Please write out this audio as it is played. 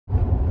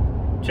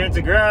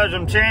Chancy Garage,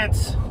 I'm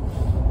Chance.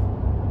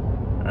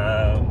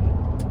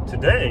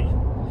 Today,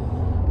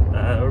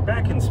 we're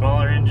back in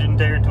smaller engine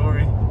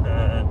territory,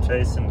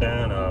 chasing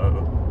down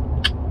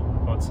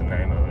what's the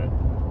name of it?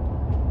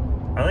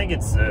 I think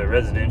it's the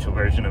residential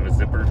version of a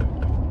Zipper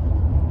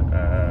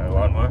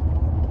lawnmower.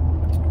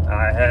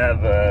 I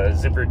have a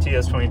Zipper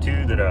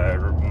TS22 that I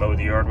mow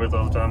the yard with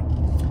all the time,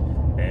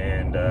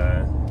 and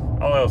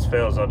all else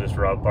fails, I'll just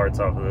rob parts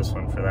off of this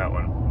one for that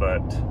one.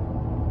 But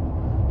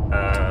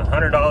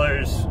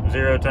 $100,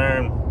 0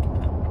 turn,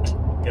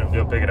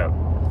 go pick it up.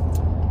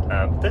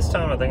 This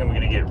time I think I'm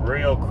going to get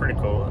real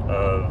critical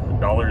of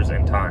dollars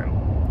and time.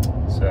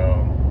 So,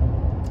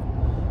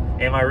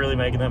 am I really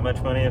making that much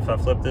money if I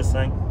flip this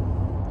thing?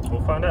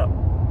 We'll find out.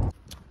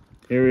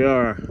 Here we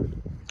are.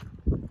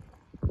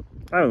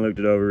 I haven't looked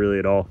it over really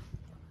at all.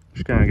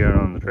 Just kind of got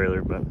it on the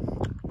trailer, but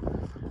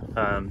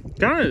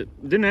kind of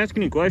didn't ask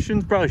any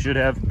questions. Probably should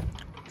have.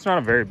 It's not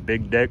a very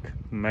big deck,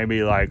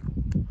 maybe like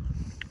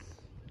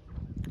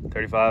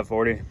 35,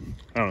 40. I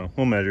don't know.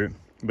 We'll measure it,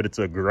 but it's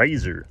a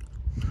Grazer.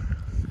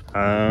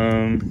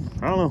 I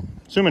don't know.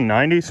 Assuming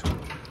 90s.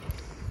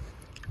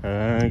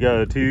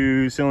 Got a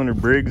 2-cylinder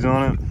Briggs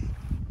on it.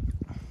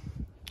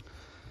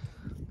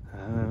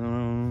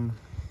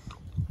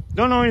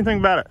 Don't know anything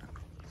about it.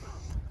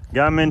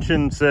 Guy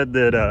said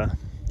that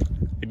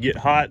it'd get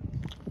hot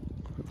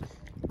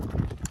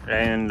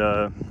and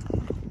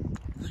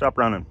stop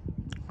running.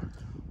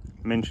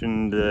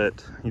 Mentioned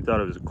that he thought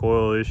it was a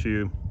coil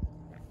issue.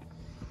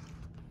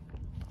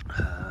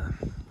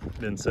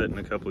 Been sitting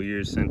a couple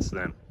years since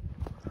then.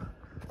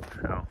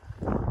 So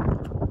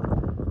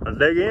let's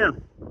dig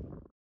in.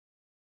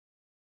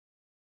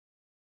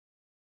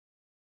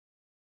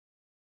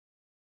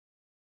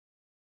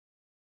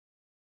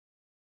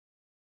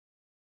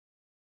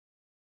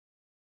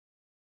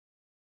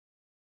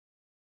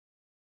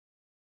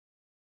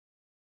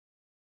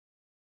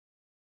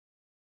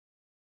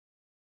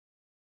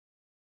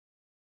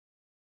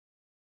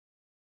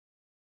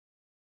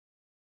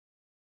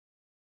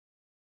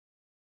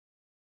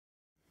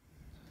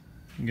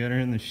 Got her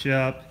in the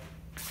shop.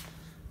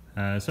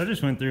 So I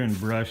just went through and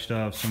brushed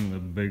off some of the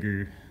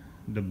bigger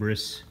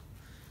debris.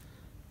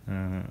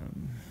 Went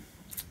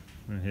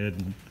ahead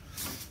and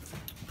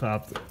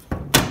popped the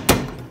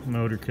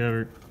motor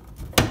cover.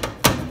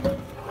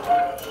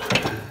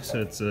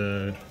 So it's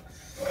a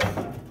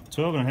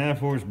 12.5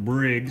 horse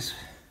Briggs.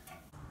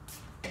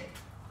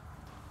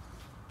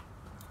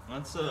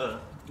 Let's go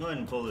ahead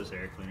and pull this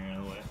air cleaner out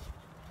of the way.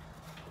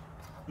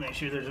 Make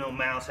sure there's no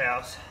mouse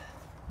house.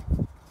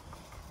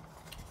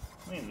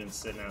 I've been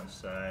sitting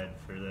outside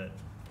for that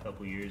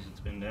couple years it's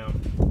been down.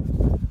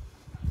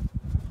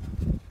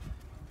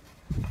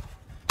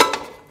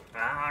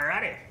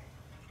 Alrighty.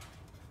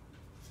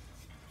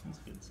 That's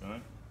a good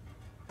sign.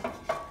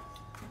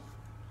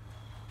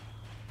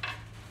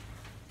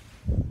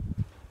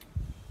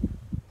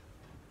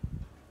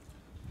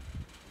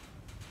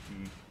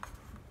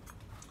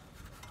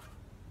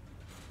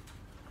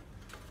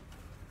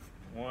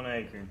 One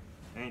acre.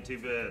 Ain't too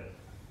bad.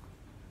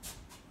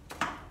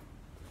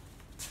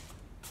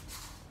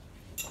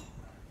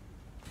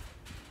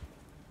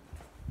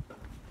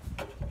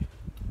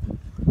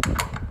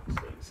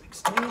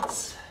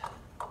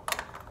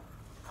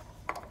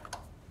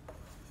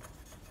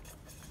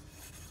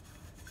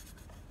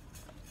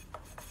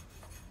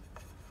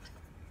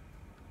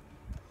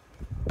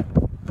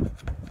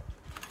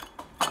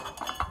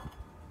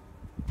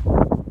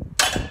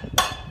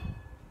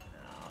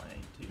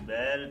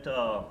 Bad at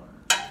all.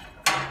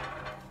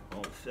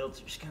 Old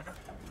filter's kind of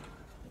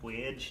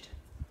wedged.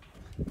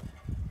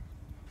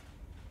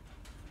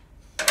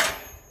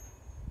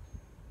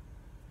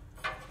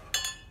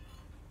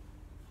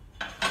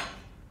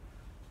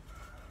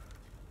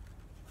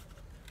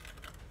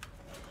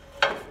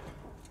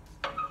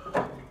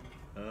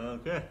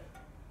 Okay.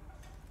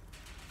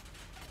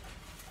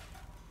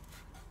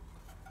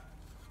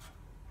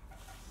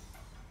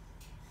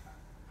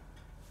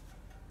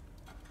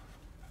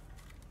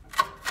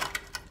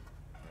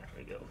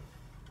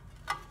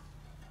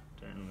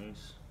 Turn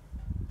loose.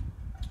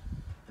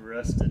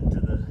 Rusted to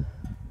the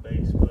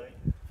base plate.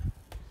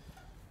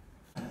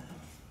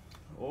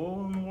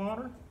 Oil in the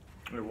water?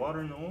 Or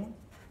water in the oil?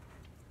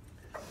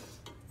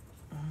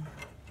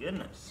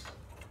 Goodness.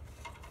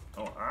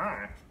 Oh,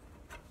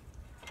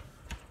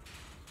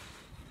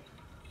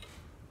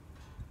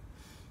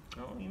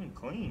 oh, even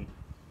clean.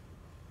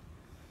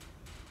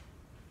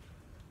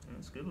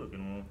 That's good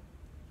looking oil.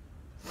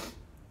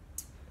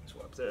 Let's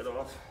wipe that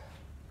off.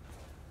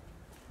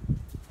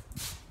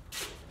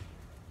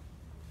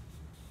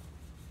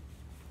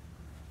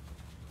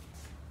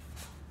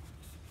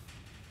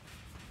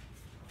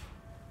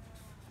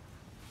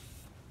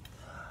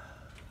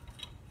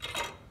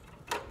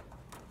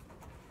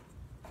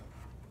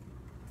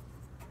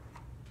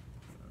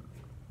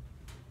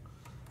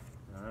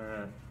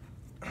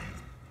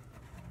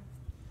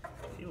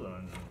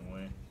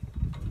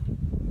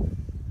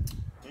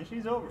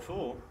 She's over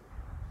full.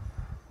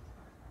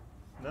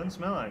 Doesn't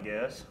smell like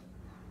gas.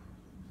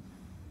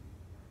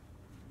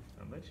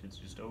 I bet you it's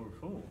just over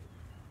full.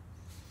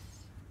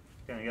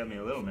 Kinda got me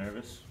a little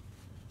nervous.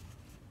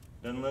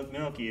 Doesn't look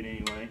milky in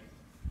any way.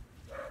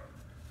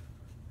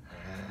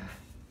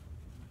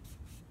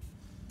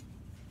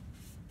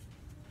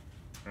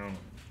 I don't know.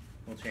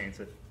 We'll chance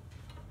it.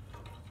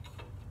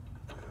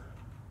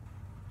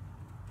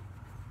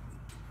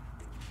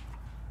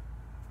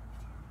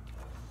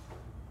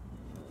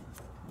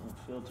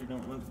 Filter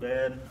don't look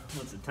bad.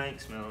 What's the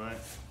tank smell like?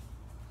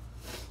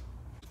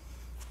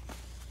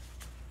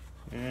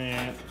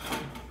 Yeah.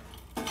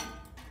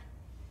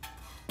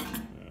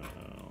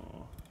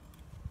 Oh.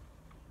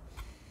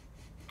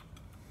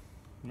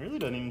 Really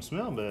doesn't even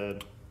smell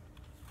bad.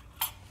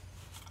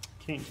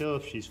 Can't tell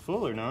if she's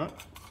full or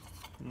not.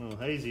 A little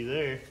hazy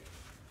there.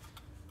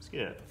 Let's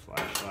get a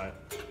flashlight.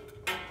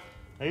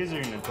 These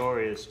are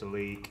notorious to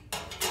leak,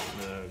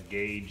 the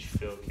gauge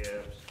fill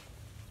caps.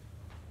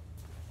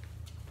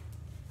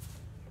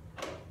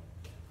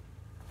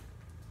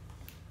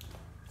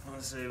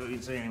 Let's see if we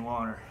can see any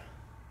water.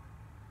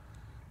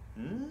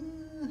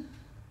 Oh,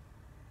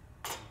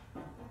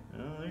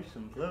 there's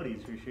some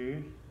floaties for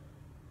sure.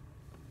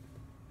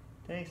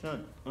 Tank's not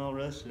all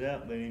rusted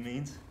out by any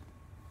means.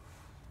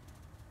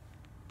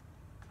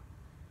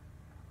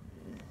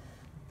 Yeah,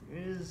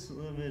 there is a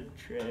little bit of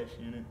trash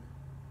in it.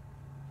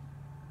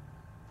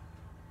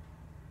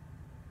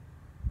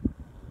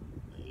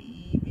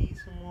 Maybe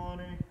some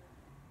water.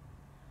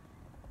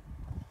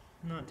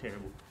 Not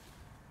terrible.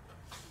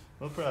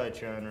 We'll probably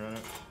try and run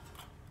it.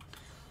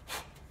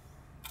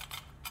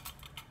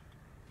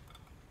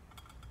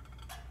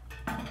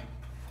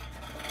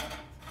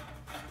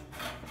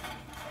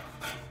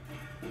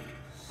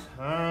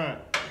 Alright,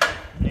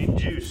 need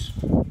juice.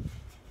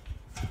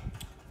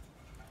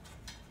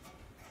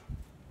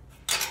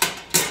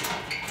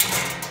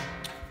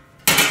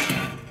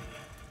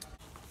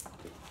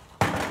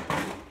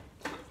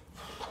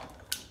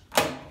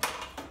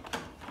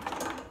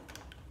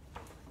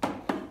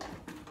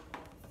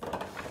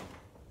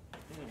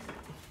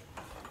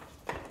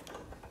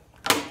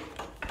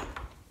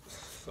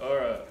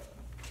 Alright,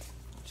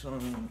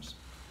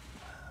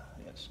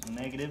 got some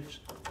negatives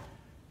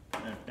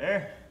right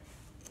there.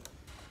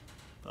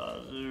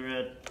 Positive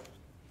right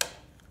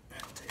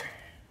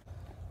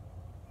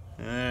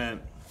there. Alright,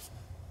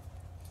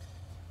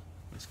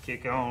 let's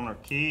kick on our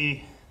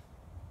key.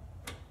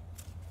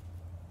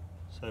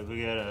 So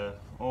we got a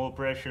oil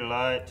pressure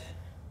light.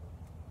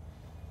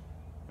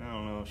 I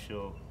don't know if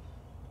she'll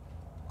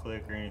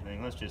click or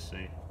anything. Let's just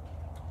see.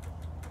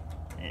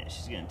 Yeah,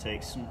 she's gonna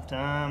take some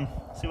time.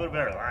 See, what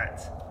about our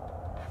lights?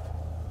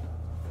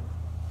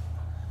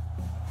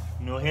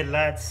 No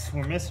headlights.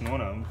 We're missing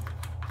one of them.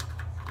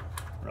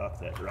 Rock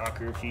that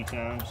rocker a few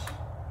times.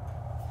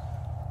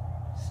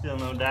 Still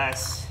no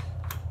dice.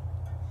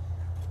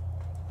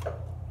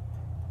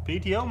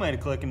 PTO made a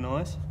clicking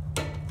noise.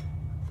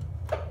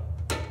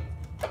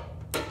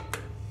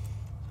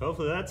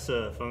 Hopefully that's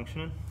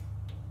functioning.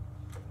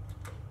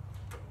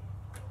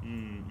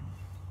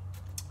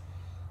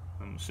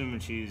 I'm assuming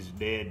she's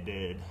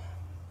dead.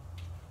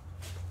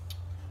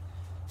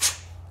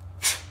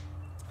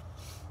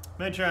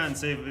 May try and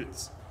see if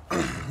it's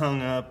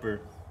hung up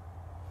or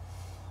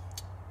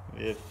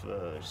if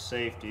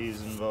safety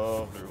is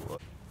involved or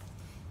what.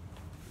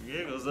 For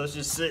giggles, let's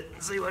just sit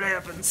and see what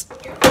happens.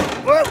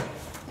 Whoa!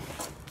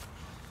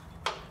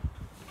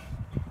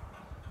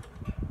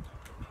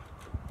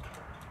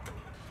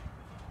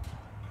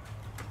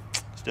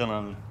 Still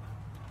nothing.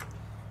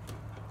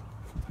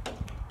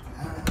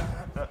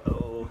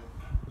 Uh-oh.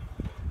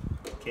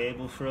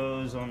 Cable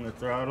froze on the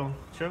throttle.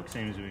 Choke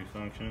seems to be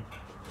functioning.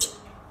 Let's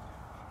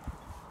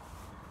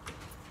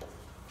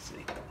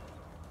see.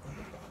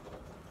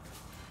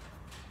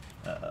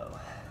 Uh-oh.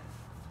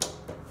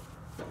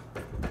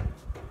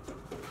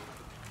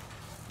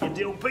 Get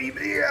the old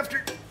PB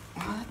after.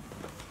 What?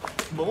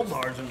 Bull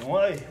bar's in the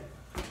way.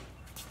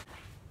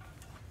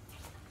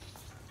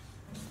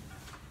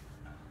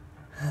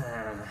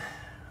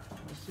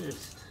 Let's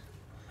just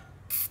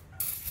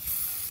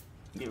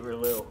give her a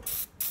little.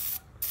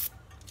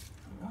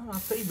 Well, my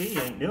PB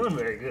ain't doing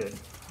very good.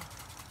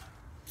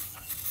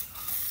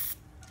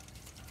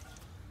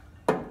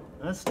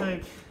 Let's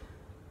take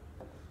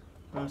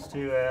those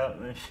two out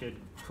and this should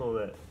pull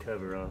that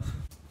cover off.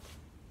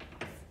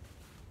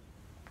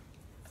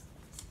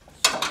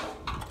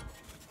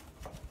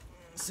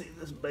 Let's see if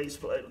this base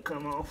plate will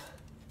come off.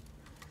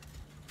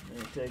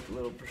 May take a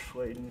little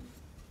persuading.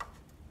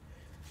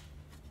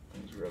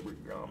 These rubber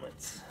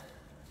grommets.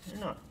 They're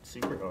not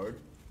super hard.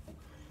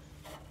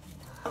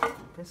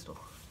 Pistol.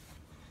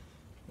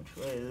 Which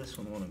way does this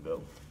one want to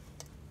go?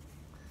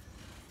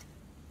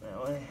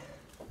 That way.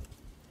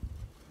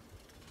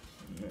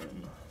 And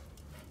then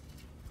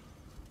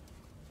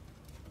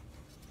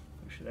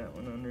push that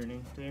one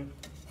underneath too.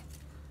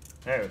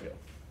 There we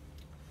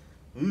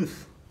go.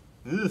 Oof.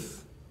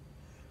 Oof.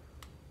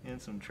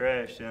 And some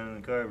trash down in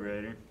the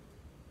carburetor.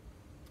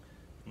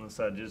 Unless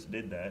I just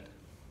did that.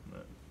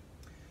 But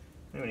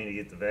I think we need to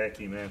get the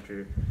vacuum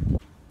after.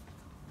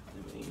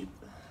 We need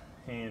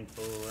a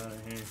handful out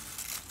of here.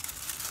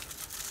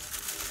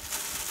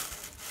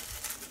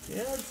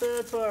 Yeah,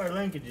 that's why our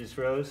linkages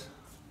froze.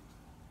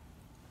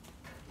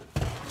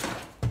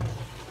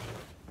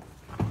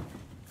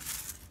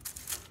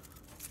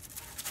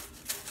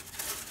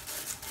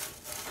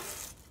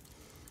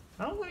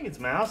 I don't think it's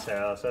mouse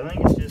house. I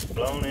think it's just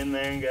blown in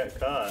there and got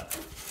caught.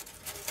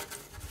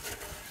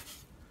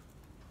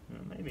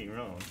 I may be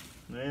wrong.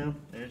 Well,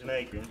 there's an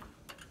acorn.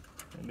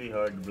 It'd be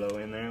hard to blow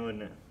in there,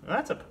 wouldn't it? Oh,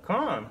 that's a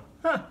pecan.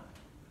 Huh.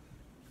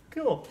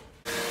 Cool.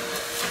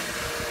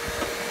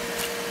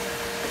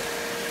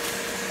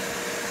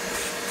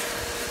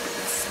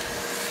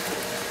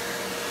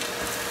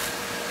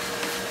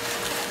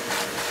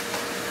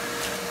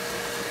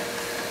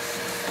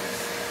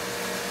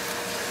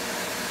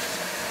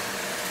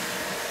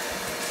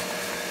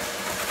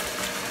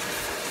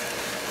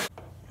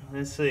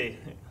 Let's see.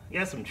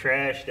 Got some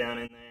trash down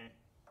in there.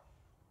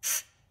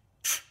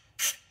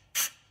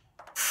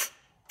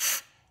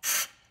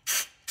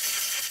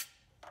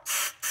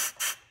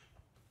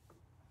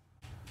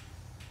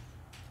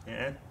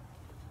 Yeah.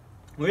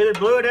 We either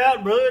blew it out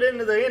or blew it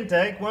into the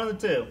intake, one of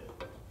the two.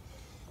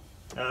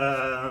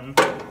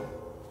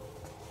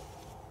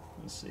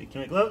 Let's see,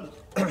 can we close?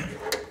 Let's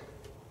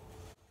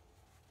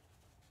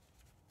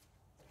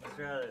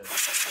try this.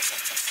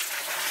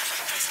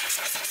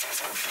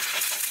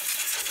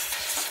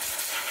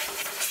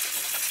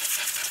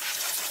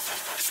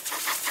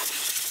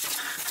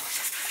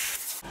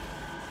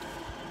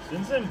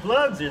 Since them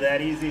plugs are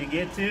that easy to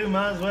get to,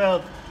 might as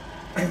well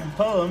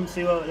pull them,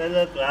 see what they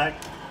look like.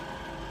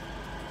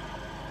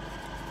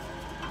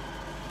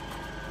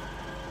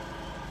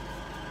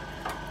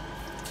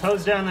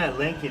 Hose down that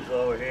linkage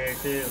while we're here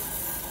too.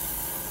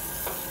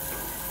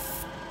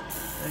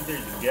 I think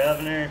there's a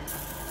governor.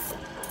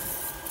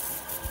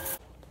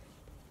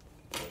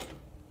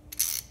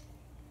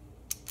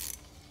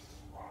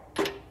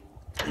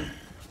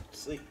 Let's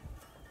see.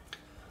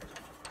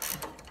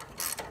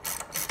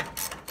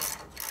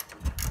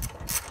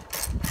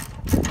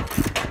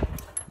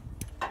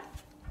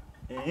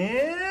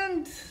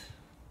 And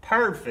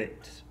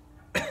perfect.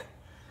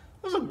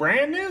 Those look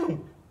brand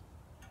new.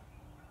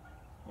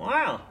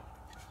 Wow.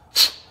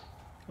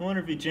 I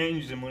wonder if he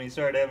changed them when he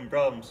started having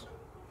problems.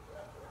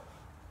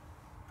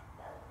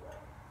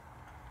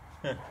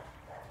 Huh.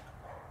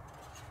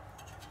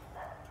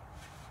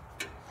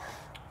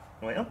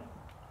 Well,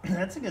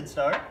 that's a good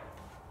start.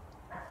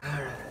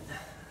 Alright.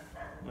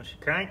 What's your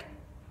crank?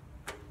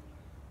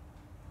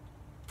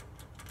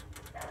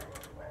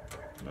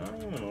 Not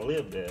even a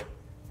little bit.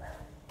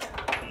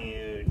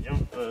 You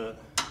jump the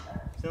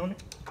cylinder.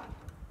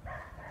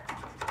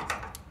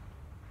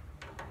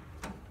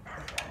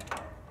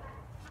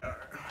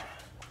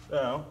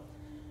 So,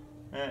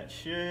 that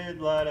should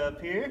light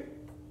up here.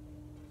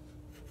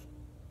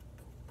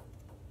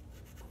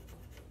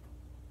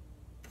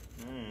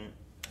 Alright.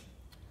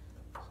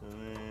 So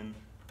then,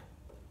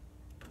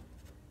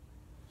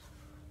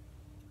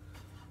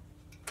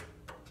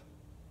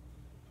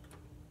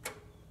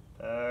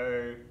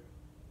 power,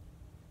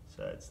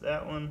 so it's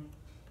that one.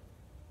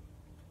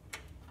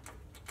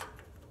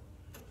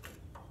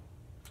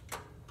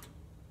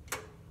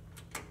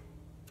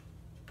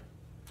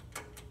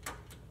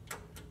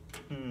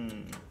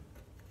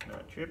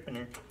 Not tripping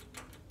her.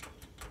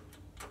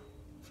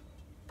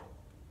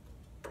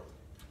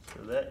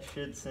 So that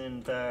should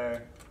send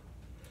power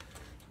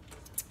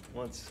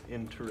once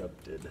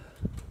interrupted.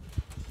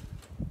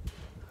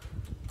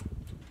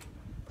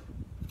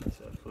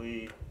 So if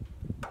we,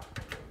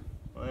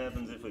 what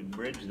happens if we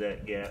bridge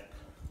that gap?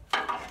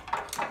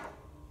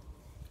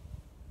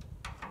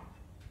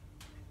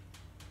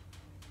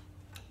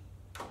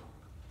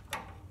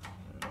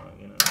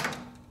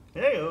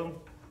 There you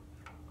go.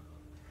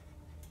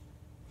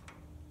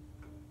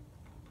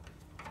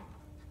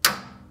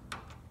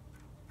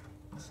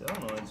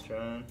 Solenoid's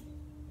trying.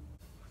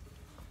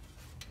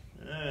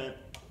 Alright.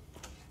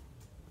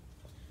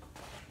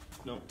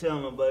 Don't tell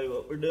nobody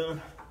what we're doing.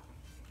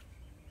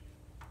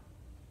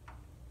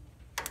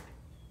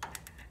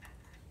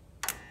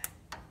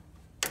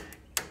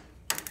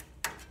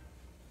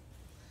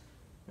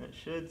 It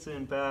should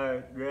send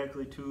power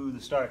directly to the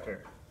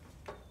starter.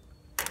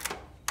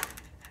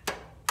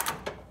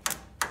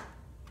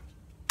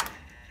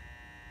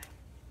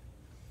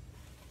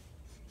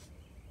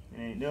 It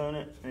ain't doing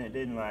it, and it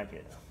didn't like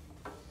it.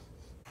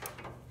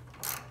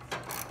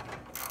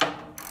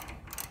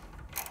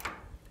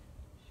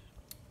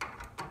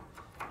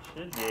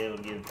 Should be able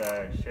to give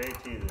power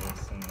straight to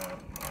this and not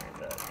worry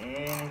about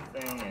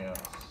anything else.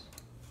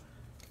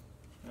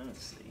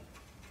 Let's see.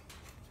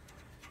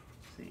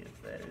 See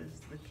if that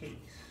is the case.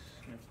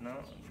 If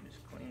not, we can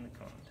just clean the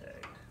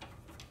contact.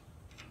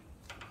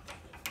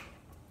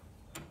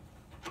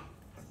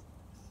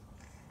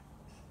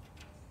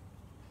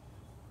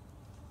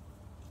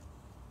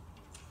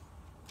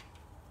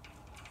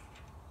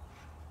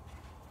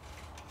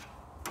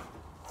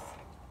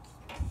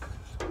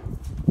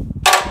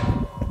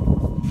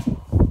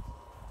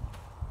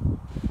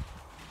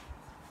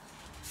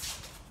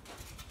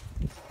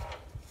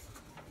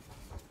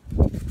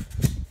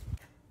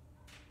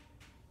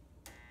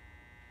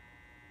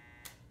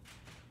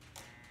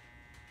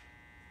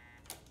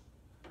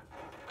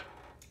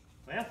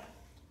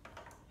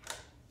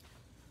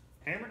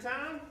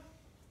 time?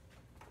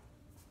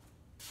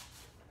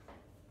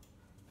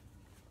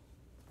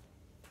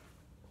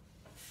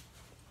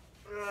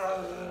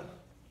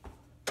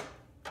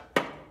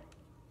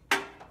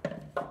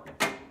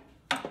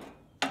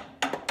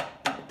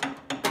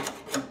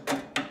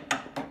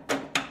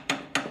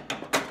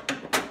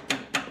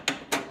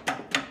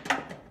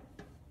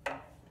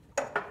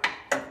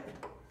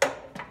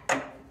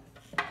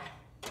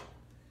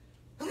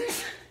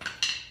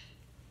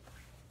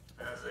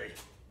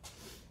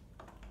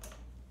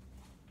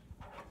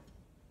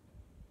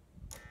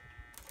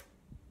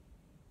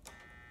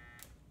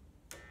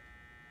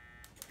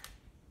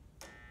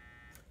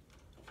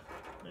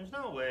 There's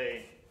no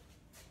way.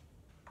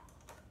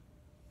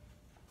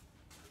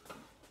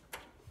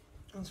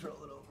 Let's roll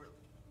it over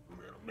a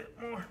little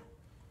bit more.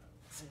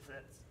 See if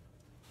that's.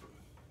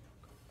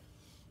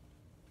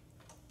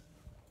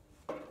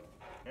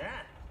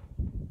 Yeah.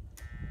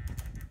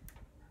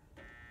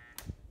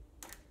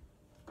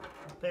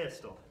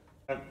 Pistol.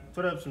 I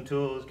put up some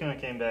tools, kind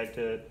of came back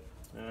to it.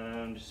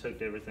 Just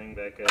hooked everything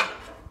back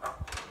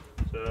up.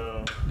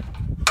 So,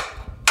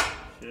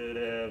 should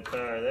have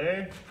power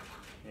there.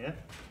 Yeah.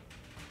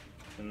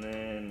 And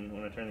then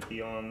when I turn the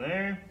key on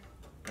there,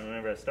 and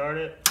whenever I start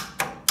it,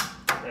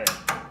 there.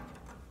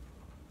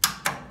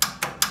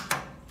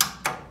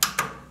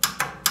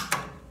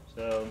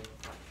 So,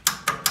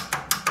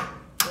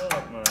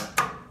 well, my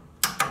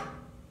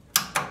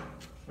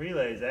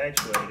relay's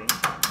actuating.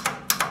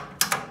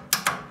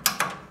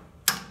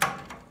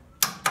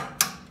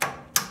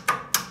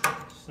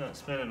 Just not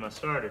spinning my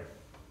starter.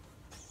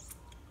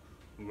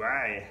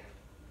 Why?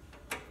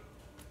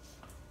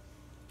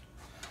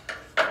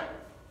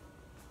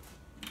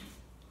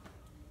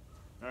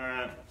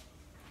 Alright,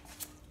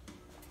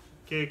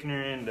 kicking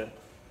her into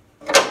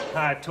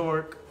high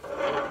torque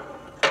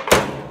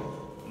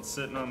and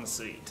sitting on the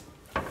seat.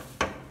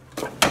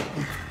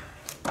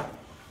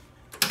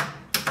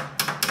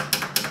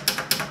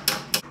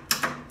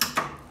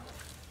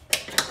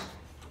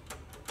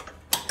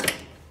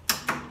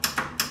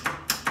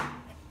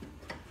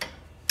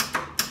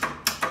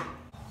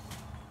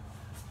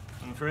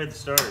 I'm afraid the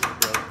starter's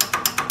broke.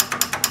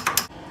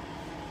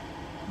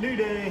 New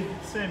day,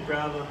 same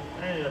problem.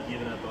 I ended up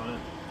giving up on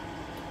it.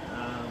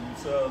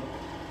 So,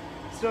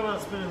 still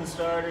not spinning the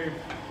starter.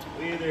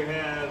 We either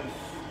have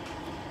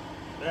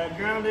bad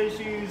ground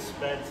issues,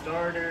 bad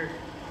starter,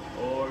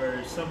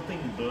 or something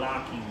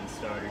blocking the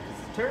starter.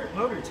 Because the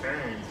motor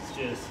turns, it's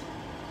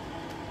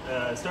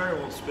just, starter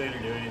won't spin or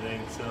do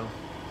anything, so.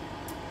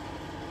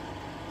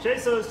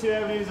 Chase those two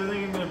avenues. I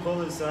think I'm going to pull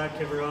this side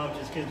cover off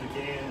just because we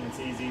can and it's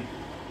easy.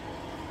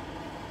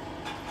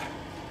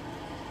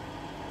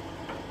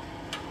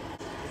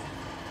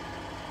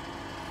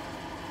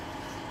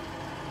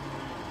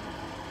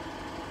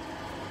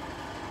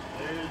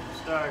 There's the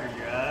starter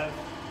drive.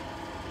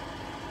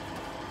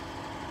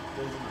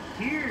 Doesn't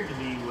appear to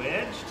be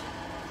wedged.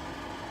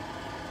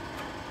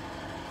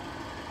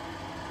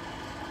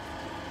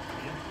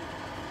 Yeah.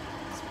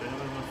 Spin it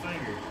with my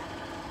finger.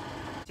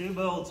 2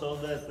 bolts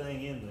hold that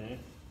thing in there.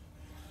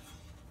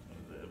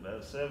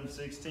 About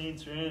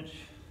 7/16 inch.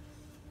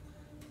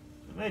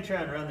 I may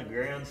try and run the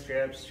ground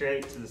strap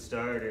straight to the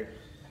starter,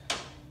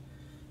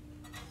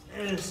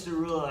 just to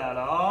rule out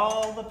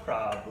all the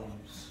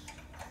problems.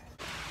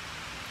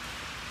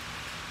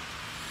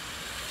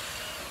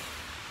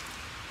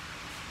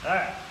 All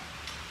right,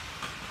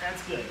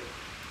 that's good.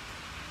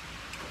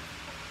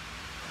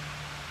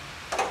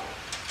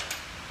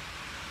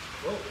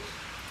 Whoa.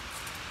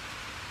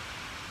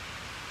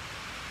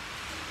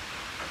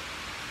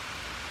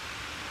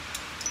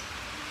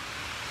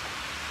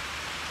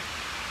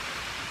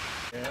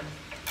 Yeah.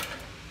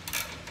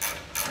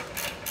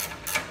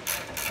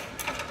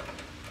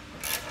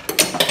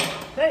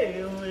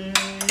 Hey,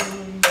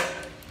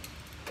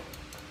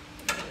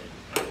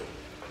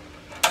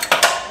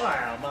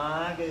 wow,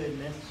 my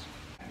goodness.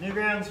 New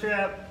ground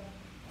strap.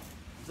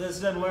 If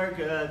this doesn't work,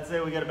 say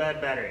we got a bad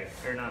battery,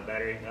 or not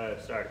battery,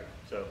 starter.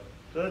 So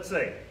let's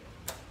see.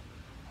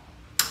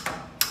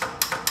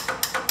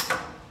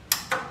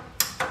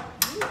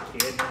 You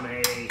kidding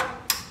me?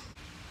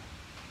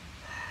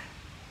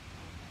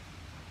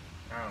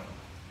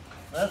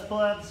 Let's pull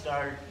out the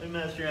starter. We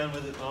messed around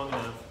with it long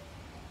enough.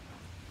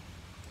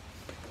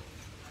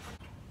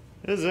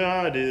 This is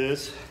how I do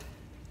this.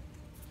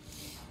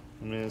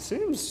 I mean, it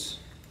seems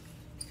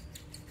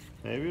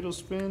maybe it'll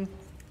spin.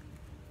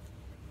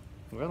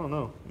 Well, I don't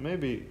know.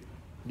 Maybe.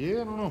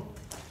 Yeah, I don't know.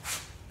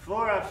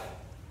 Before I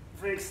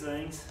fix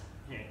things,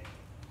 here.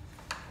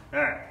 All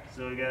right.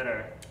 So we got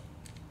our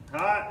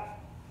hot.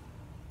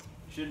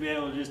 Should be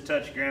able to just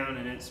touch ground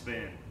and it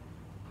spin.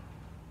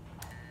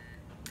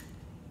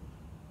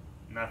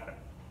 Nothing.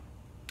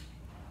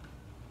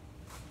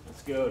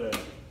 Let's go to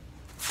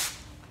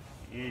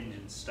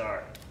engine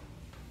start.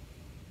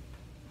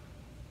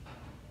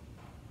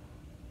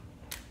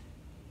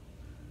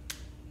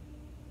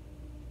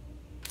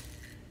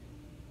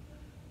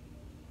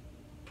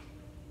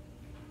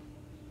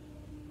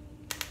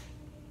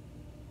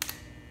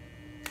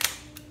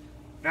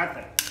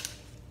 Nothing.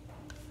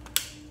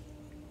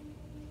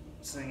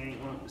 This thing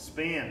ain't wanting to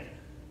spin.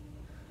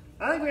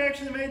 I think we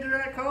actually made the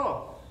right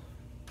call.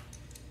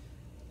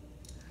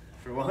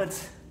 For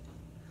once.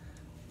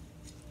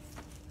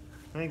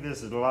 I think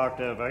this is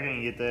locked up. I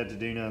can't get that to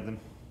do nothing.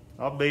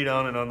 I'll beat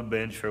on it on the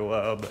bench for a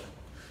while, but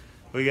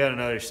we got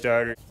another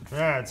starter. All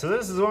right, so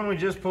this is the one we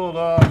just pulled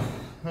off.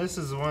 This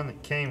is the one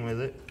that came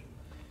with it.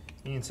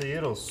 You can see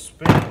it'll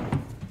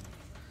spin.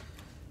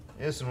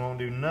 This one won't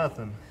do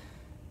nothing.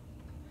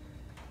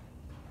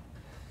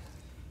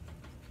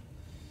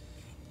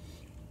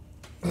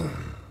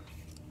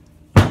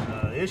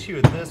 The issue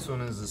with this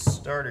one is the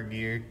starter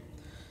gear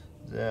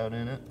is out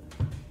in it.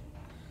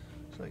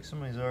 Looks like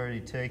somebody's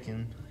already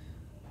taken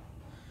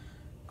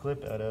a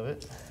clip out of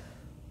it.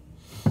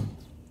 I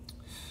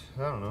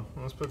don't know.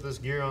 Let's put this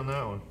gear on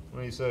that one.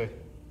 What do you say?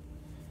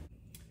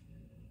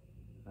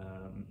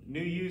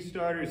 New used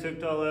starters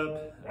hooked all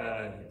up.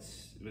 It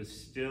was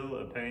still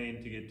a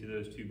pain to get to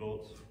those 2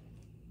 bolts.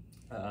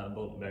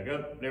 Bolt back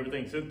up.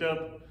 Everything's hooked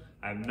up.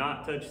 I have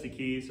not touched the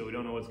key, so we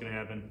don't know what's going to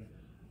happen.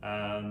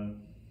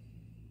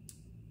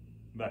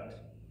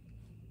 But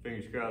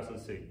fingers crossed.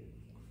 Let's see.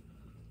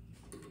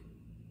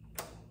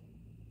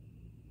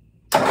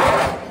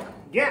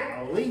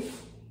 Golly!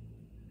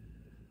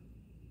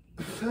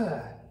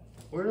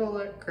 Where'd all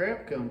that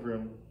crap come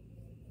from?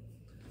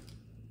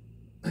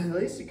 At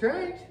least it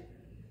cranked.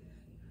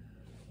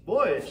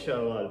 Boy, it shot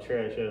a lot of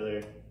trash out of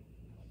there.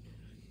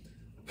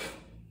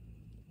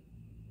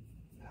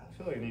 I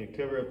feel like I need to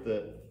cover up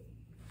that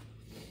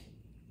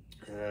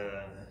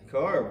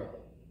carb.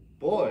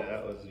 Boy,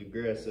 that was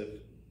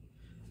aggressive.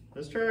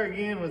 Let's try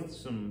again with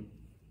some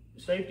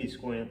safety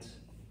squints.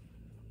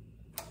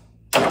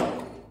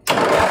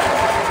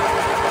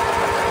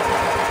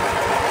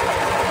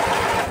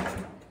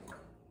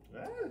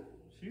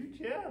 Shoot,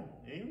 yeah,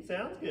 it even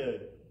sounds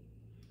good.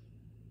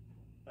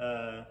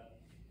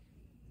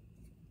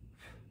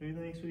 Who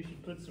thinks we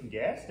should put some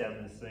gas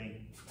down this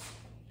thing?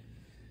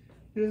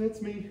 Yeah,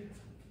 that's me.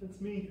 That's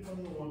me.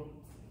 I'm the one.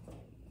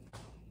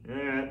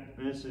 Alright,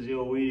 this is the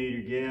old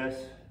weed eater gas.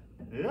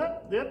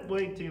 Yep,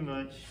 way too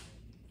much.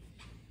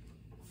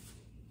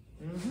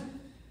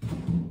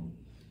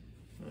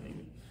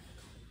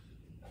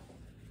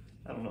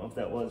 I don't know if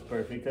that was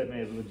perfect. That may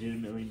have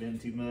legitimately been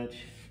too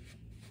much.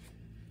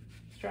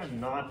 Let's try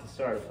not to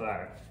start a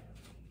fire.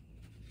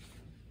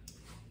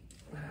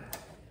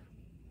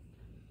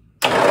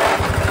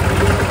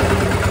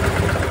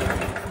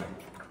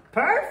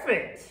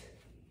 Perfect!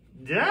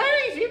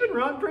 Nice! You've been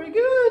running pretty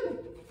good.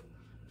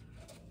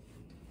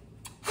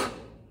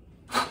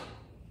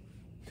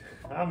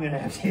 I'm gonna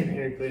have to get an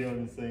air cleaner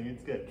on this thing.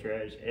 It's got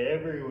trash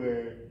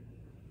everywhere.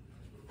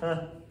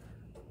 Huh?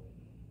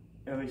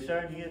 Are we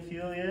starting to get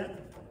fuel yet?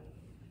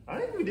 I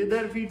think we did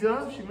that a few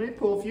times. She may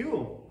pull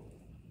fuel.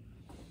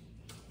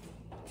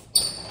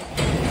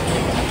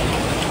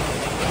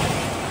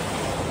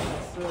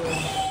 Let's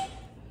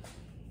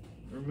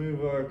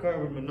remove our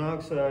carbon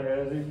monoxide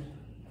hazard.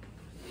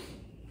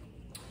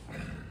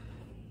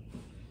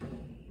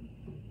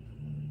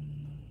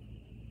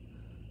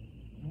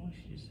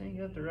 She just ain't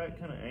got the right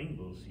kind of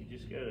angles. You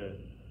just gotta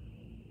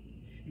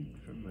shoot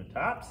from the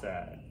top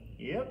side.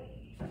 Yep.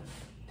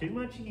 Too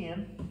much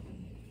again.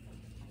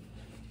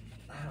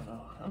 I don't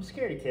know. I'm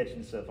scared of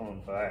catching stuff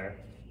on fire.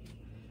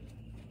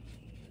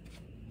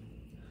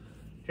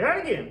 Try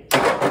it again.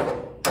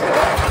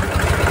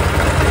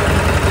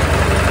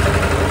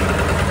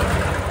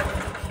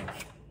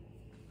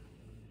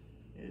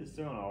 It is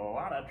throwing a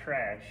lot of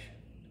trash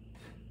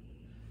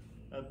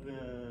up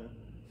in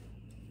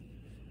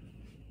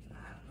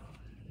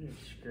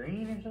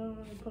screen or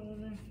something to put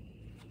in there.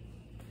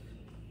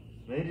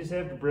 May just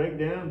have to break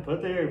down and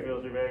put the air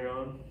filter back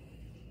on.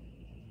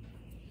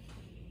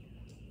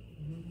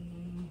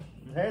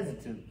 I'm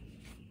hesitant.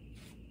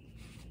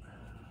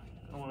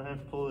 I don't want to have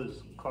to pull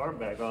this carb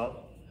back off.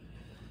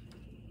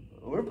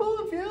 We're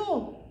pulling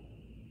fuel.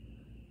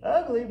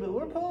 Ugly, but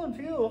we're pulling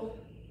fuel.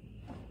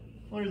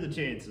 What are the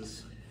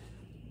chances?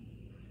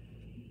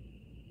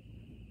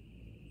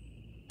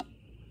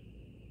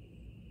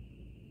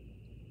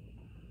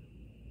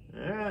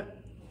 All right,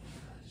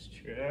 let's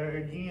try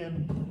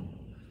again.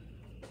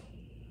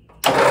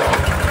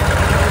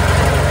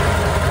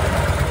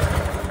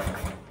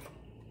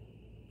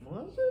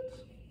 Was it?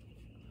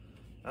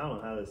 I don't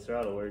know how this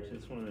throttle works.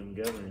 It's one of them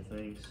governor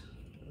things.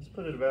 Let's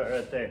put it about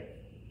right there.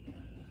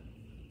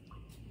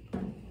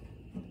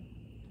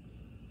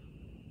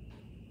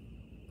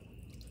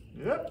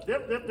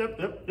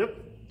 Yep.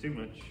 Too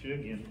much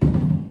again.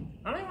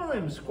 I don't even know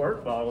them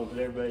squirt bottles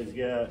that everybody's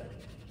got.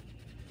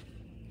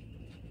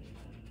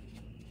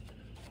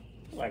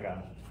 Like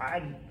a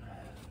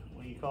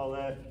what do you call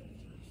that?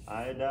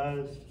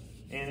 Iodized,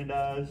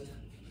 anodized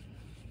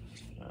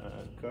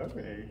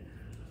carburetor.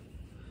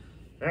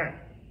 All right,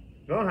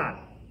 going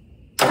hot.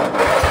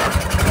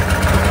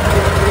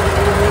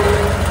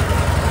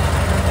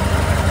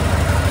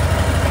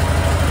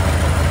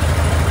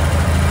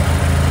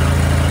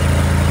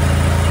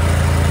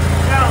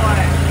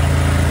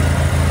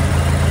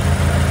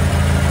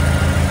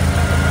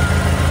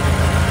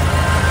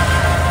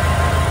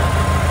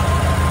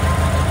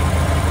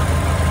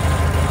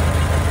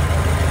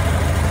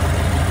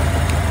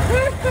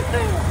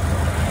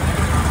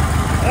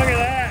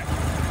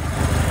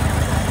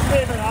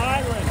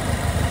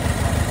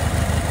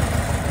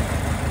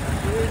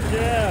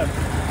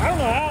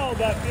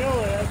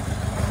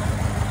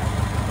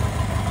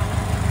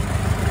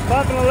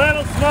 Puffing a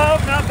little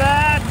smoke, not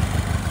bad.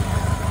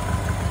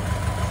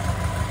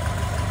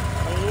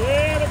 A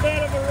little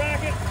bit of a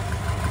racket.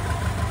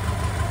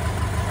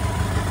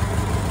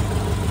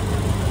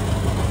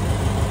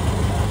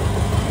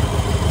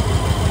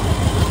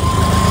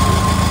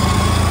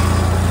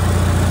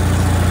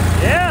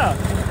 Yeah.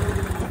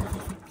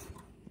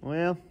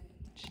 Well,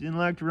 she didn't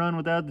like to run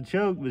without the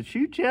choke, but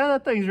shoot, yeah,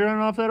 that thing's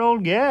running off that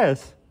old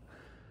gas.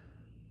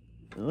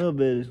 A little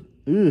bit.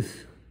 Ugh.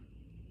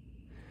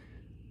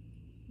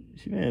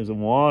 She may have some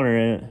water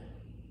in it.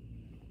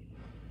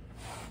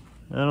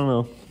 I don't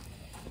know.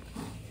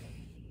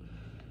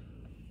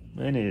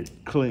 They need it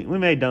clean. We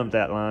may dump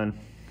that line.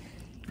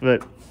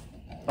 But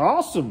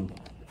awesome.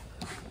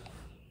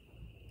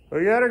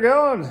 We got her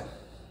going.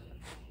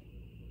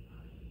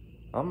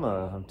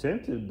 I'm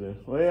tempted to.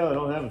 Well, I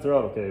don't have a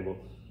throttle cable.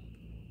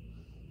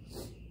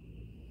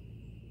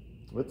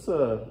 Let's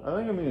I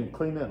think I'm gonna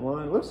clean that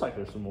line. It looks like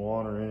there's some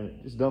water in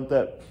it. Just dump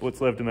that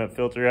what's left in that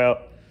filter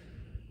out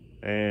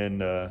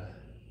and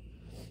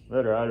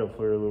let her idle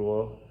for a little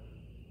while.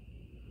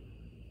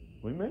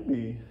 We may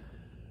be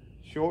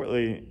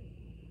shortly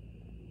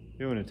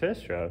doing a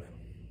test drive.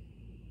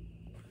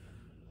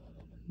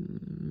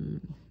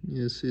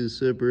 You see the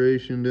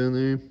separation down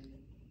there?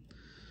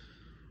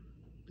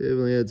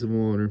 Definitely had some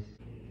water.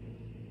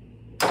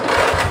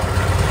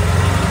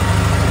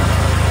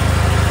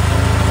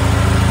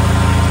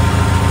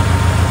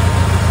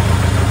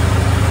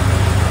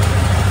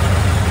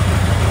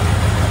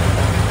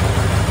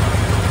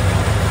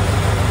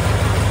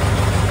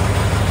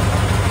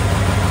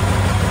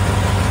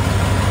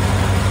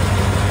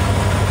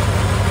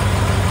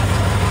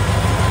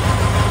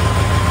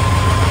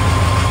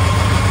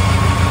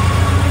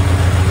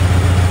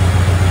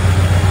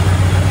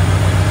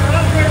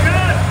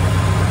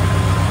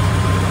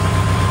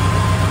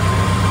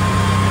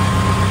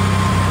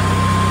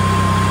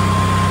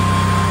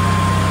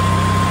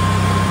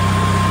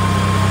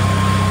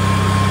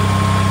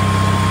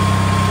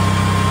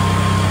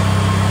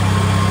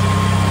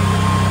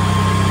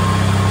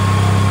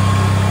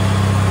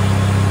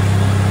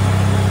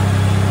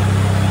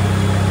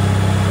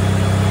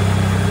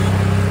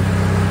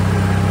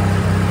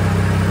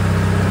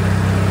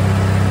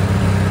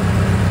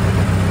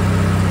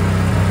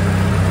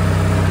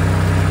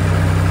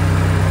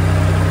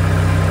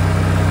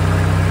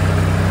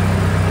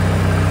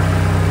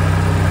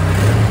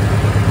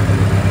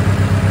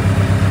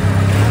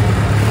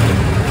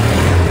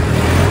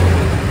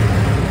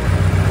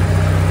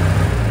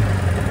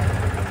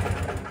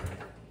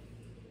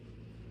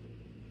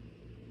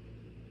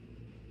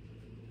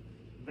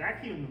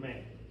 Vacuum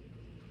man.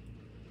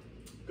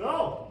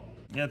 Go!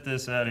 Get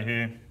this out of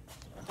here.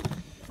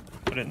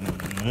 Put it in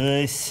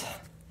this.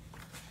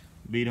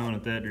 Beat on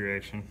it that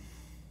direction.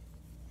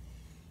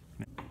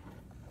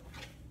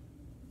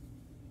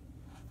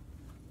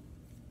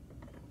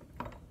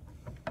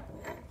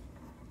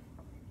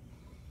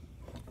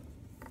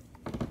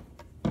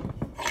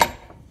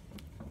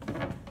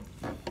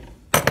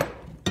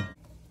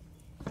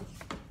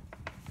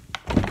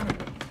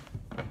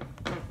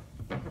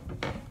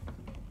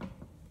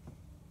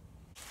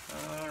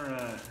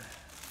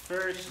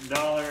 First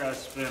dollar I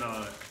spent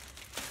on it.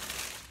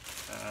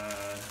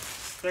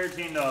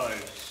 $13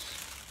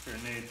 for a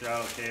new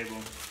throttle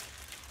cable.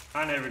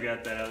 I never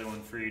got that other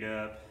one freed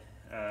up.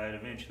 It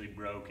eventually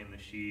broke in the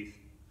sheath.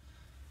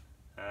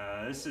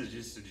 This is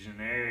just a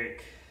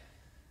generic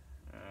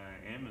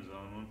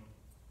Amazon one.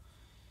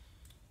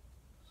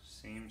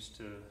 Seems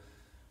to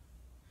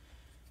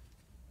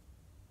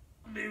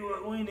be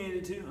what we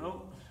needed to.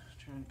 Oh,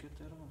 trying to cut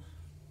that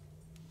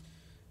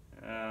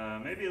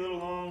off. Maybe a little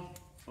long.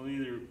 We'll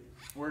either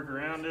work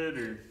around it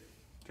or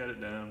cut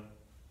it down.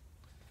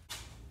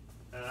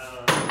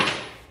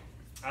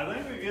 I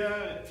think we got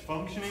it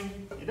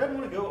functioning. It doesn't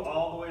want to go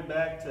all the way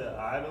back to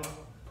idle,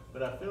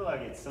 but I feel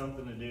like it's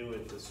something to do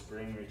with the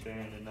spring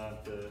return and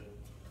not the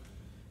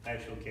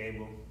actual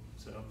cable.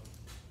 So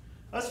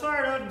let's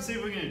fire it up and see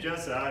if we can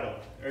adjust the idle,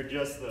 or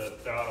adjust the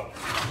throttle.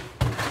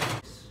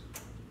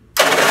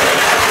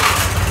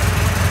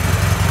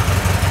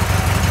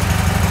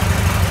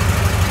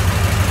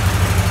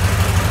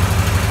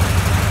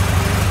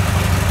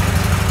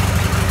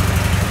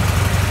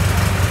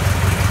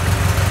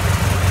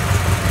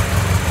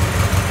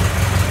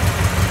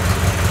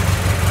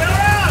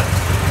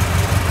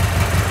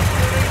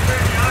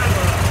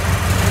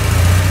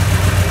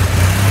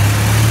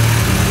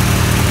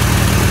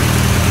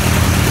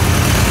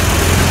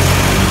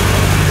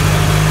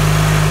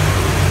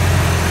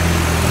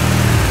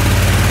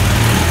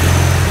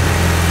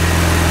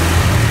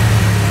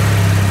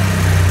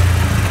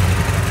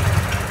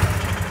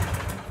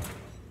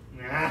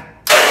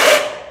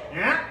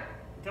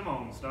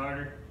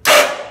 Starter.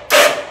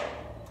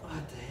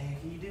 What the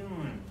heck are you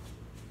doing?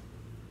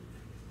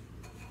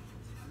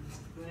 This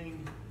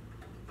thing.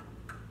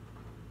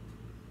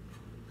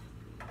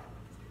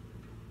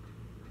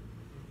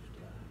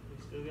 We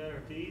still got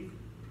our teeth?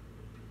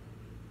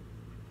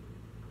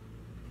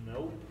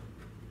 Nope.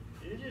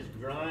 Did it just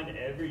grind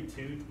every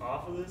tooth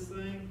off of this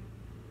thing?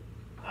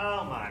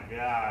 Oh my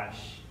gosh.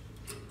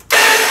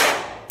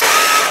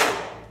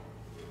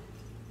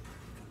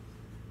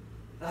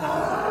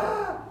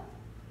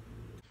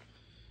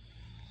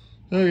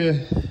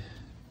 Okay,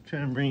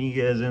 trying to bring you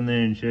guys in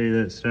there and show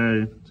you that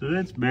started. So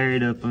it's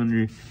buried up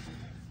under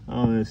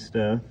all this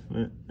stuff,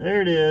 but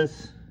there it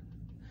is.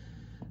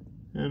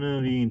 I don't know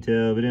if you can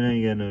tell, but it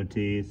ain't got no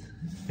teeth.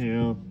 Here,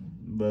 I'll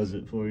buzz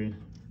it for you.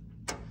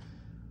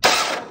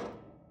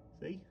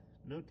 See?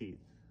 No teeth.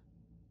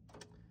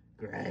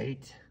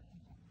 Great.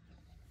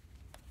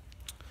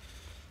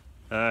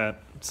 Alright,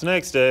 it's the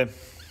next day.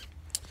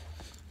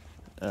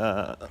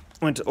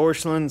 Went to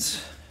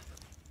Orscheln's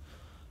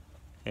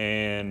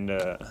and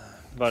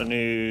bought a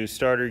new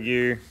starter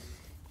gear.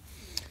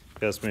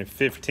 Cost me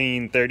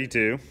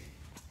 $15.32,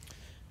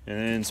 and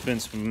then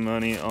spent some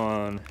money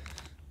on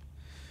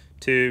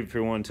tube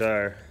for one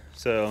tire.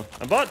 So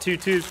I bought 2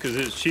 tubes because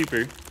it was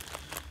cheaper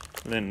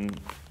than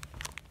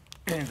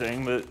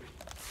anything, but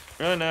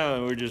right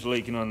now we're just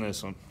leaking on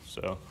this one.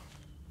 So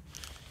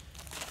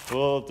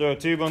we'll throw a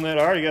tube on that.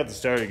 I already got the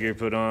starter gear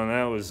put on.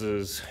 That was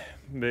as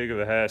big of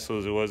a hassle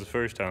as it was the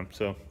first time.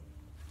 So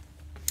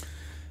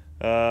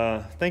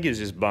I think it's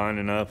just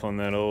binding up on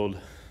that old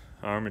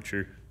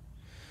armature.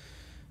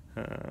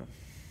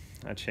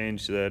 I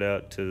changed that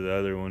out to the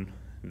other one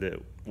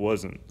that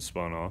wasn't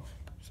spun off.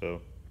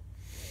 So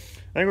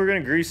I think we're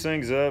gonna grease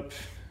things up,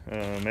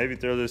 maybe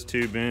throw this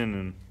tube in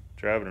and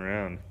drive it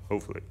around,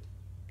 hopefully.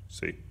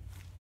 See.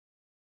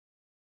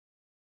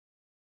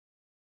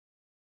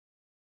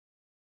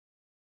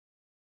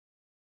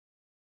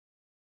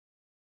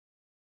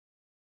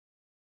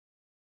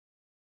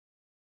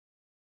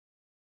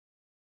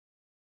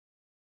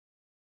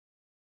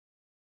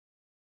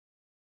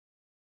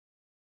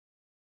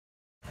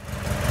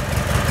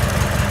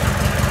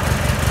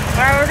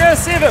 Alright, we're gonna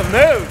see if it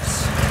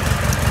moves.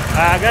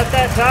 I got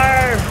that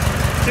tire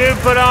tube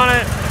put on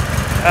it.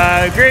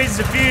 Greased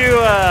a few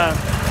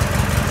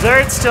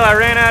zerts till I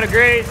ran out of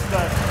grease,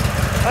 but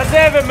let's see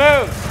if it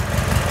moves.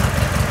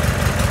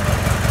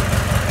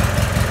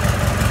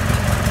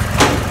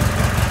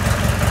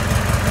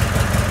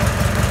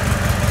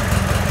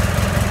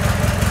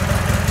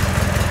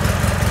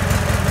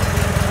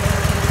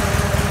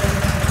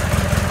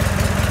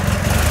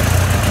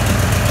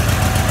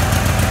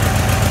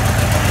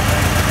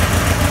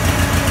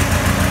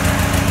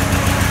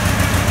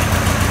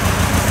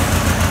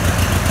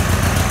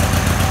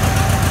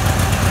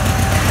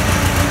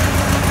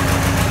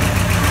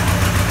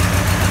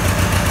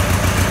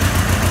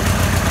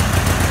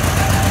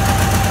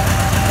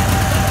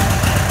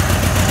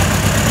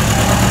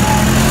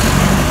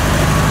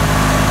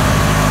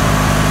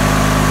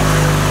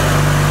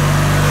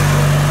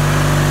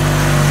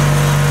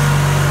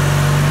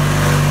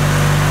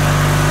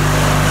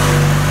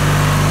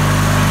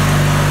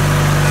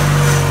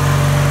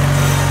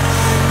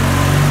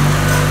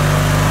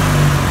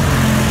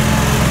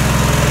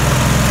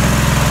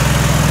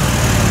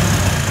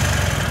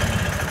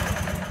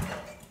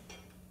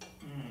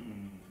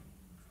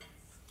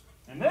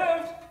 It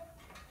moved.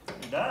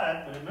 It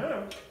died, but it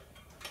moved.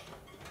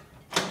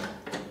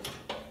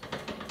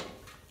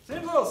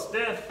 Seems a little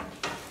stiff.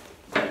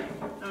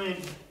 I mean,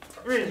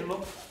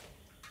 reasonable.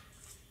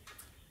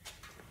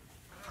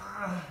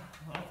 I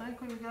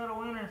think we've got a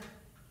winner.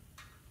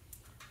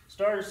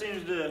 Starter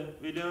seems to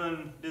be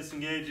doing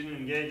disengaging and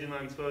engaging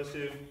like it's supposed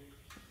to.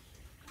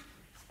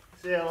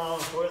 See how long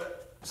before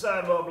the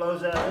sidewall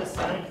blows out of this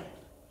thing.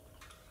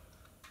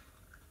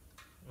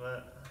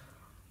 But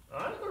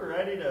I think we're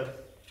ready to.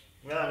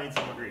 Well, I need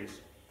some more grease,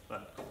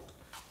 but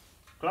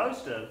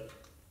close to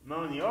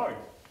mowing the yard.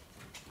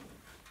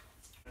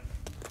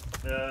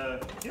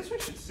 Guess we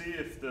should see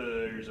if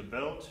there's a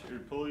belt or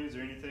pulleys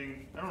or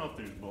anything. I don't know if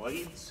there's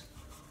blades.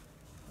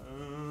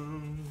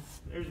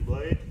 There's a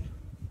blade.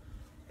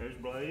 There's a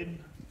blade.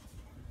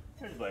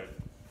 There's a blade.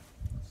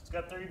 It's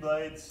got 3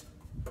 blades.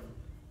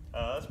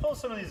 Let's pull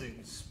some of these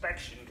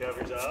inspection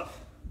covers off.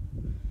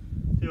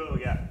 See what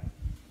we got.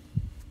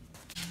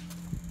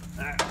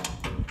 All right.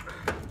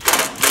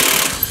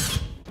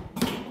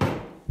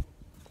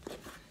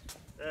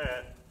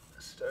 Alright,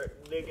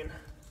 start digging.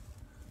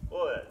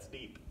 Boy, that's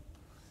deep.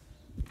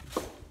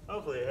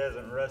 Hopefully it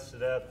hasn't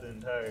rusted out the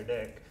entire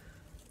deck.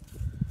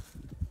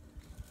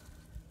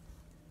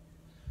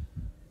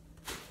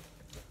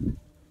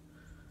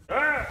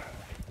 Alright!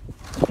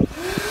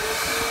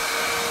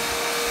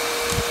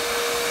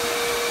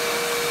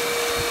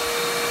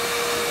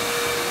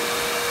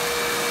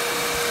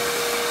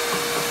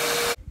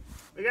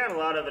 We got a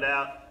lot of it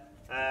out,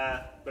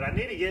 but I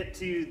need to get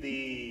to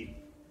the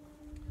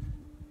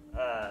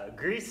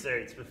grease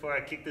zerts before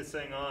I kick this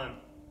thing on,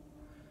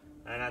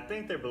 and I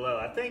think they're below.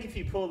 I think if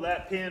you pull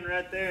that pin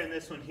right there and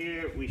this one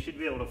here, we should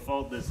be able to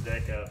fold this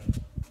deck up.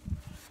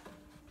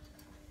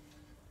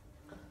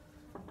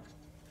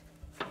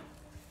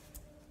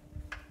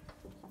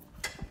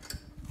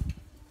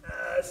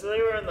 So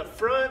they were in the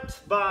front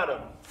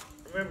bottom.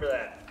 Remember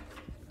that.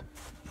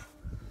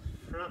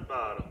 Front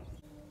bottom.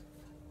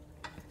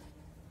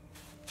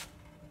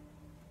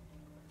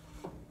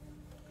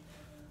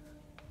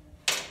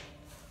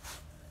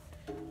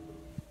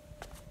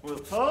 will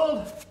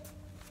fold.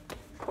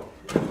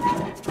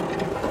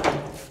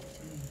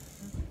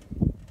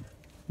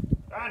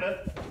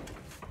 Kinda.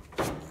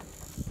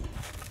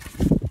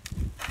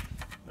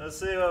 Let's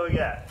see what we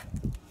got.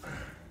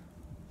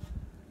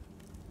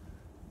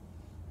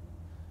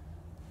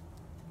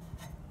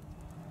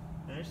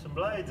 There's some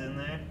blades in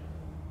there.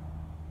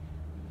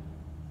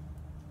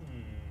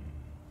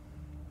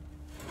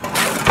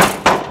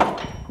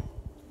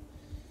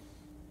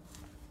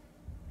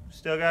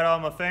 Still got all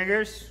my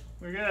fingers.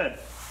 We're good.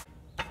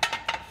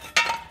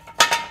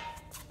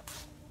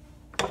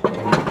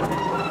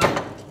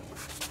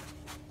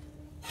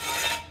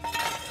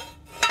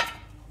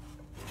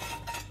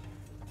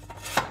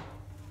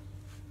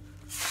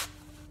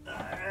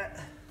 Alright.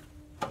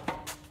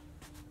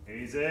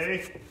 Easy.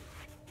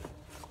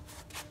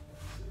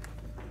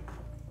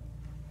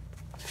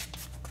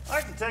 I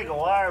like to take a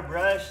wire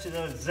brush to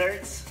those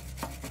zerts,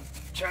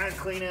 try and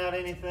clean out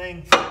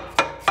anything.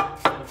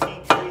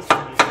 Keep grease in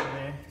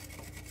there.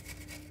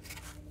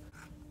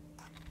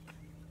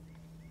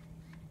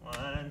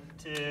 1,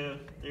 2,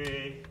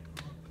 3.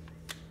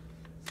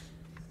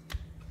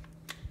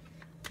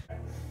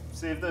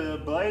 See if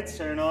the blades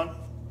turn on.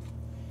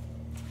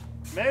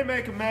 May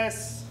make a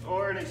mess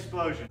or an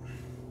explosion.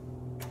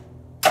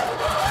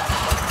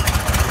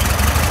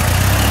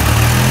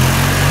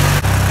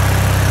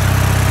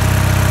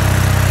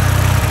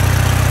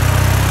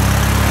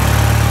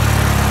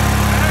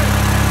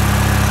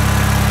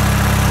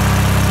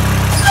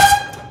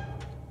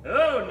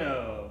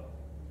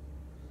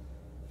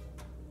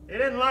 He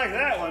didn't like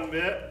that one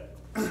bit.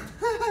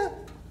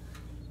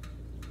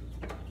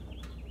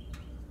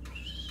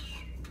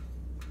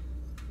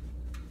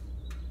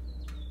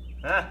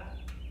 Huh?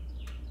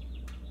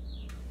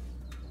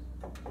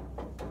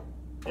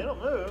 It'll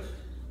move.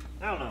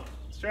 I don't know.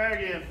 Let's try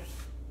again.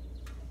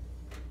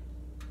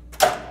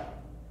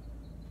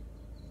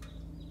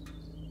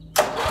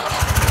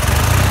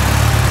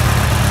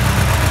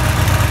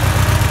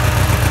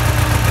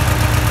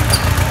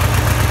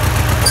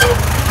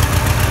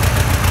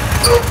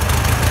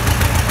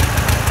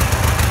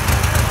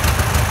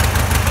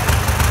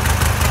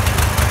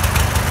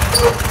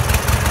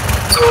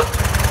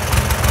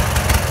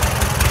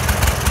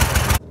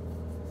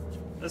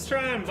 Let's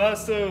try and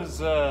bust those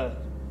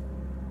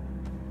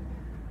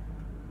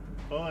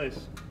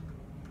pulleys.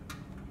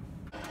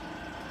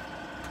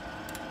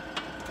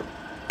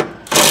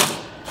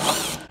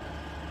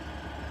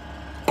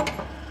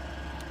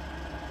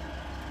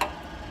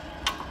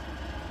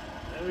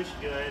 Maybe we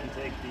should go ahead and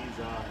take these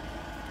off.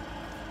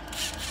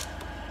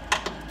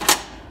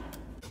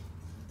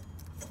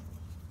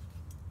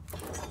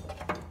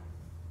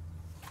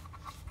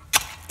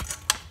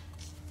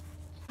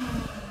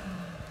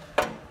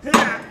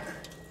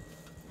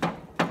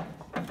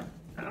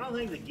 I don't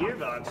think the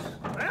gearbox,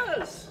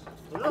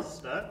 was all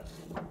stuck.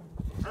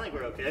 I think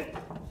we're okay.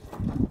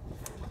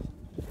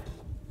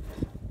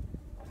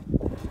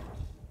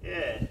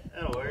 Yeah,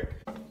 that'll work.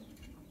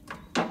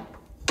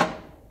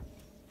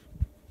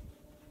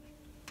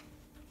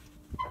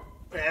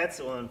 That's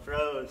the one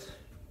froze.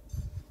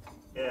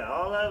 Yeah,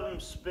 all of them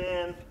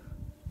spin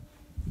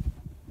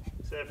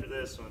except for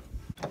this one.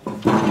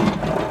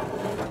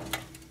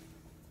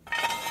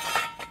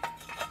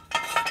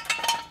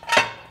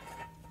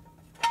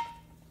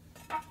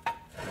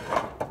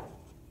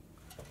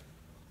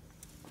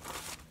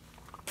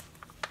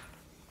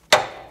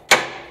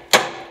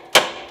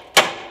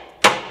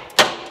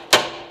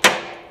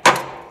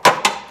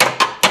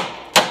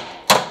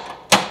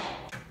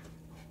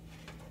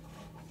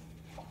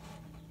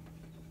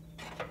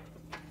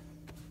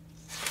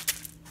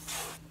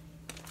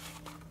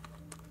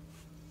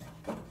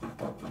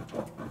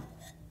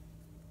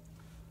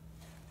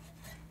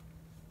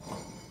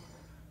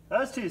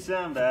 Those two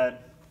sound bad.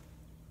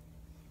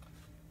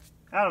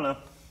 I don't know.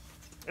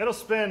 It'll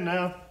spin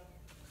now.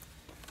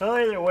 They'll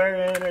either wear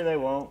in or they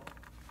won't.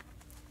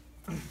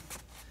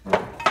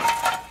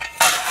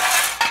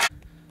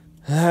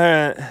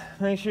 Alright,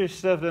 make sure your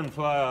stuff doesn't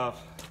fly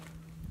off.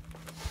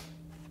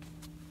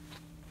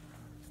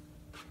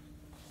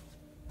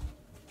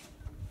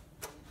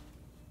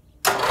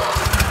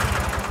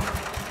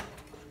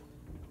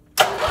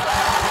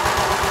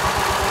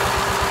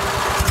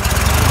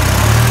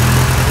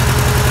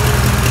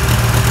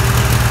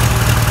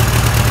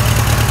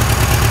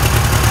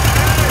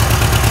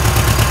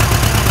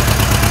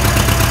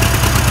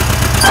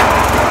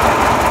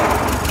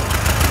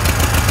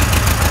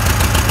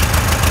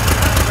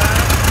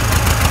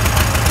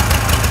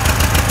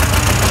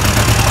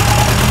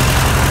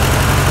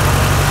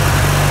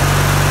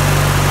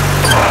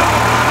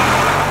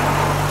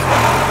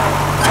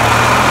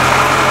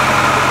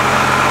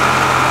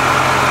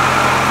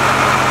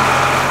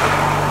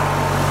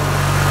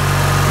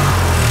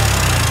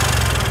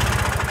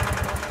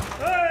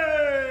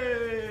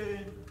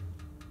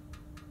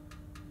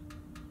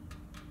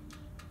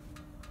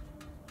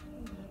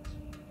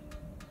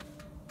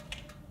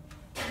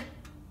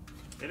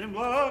 It didn't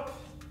blow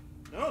up.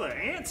 Oh, the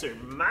ants are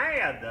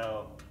mad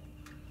though.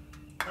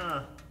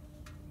 Huh.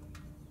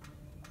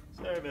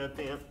 Sorry about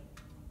that.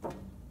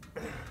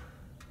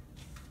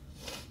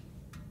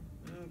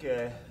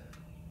 Okay.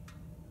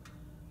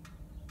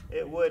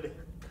 It would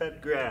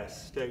cut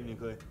grass,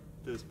 technically, at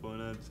this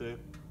point, I'd say.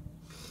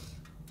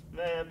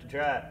 May have to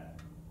try it.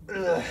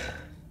 Ugh.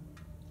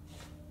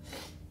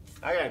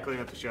 I gotta clean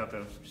up the shop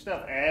though.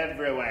 Stuff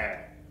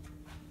everywhere.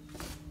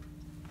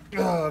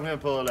 Oh, I'm gonna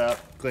pull it out,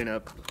 clean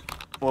up.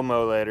 We'll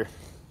mow later.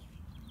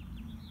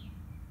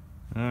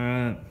 All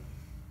right.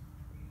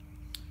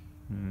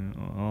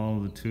 All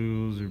the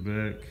tools are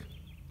back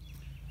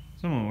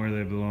somewhat where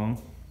they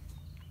belong.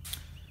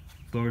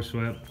 Floor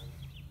swept.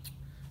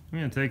 I'm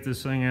gonna take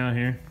this thing out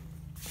here,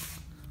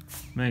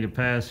 make it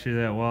pass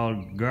through that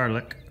wild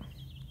garlic,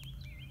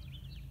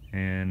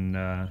 and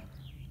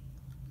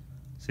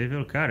see if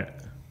it'll cut it.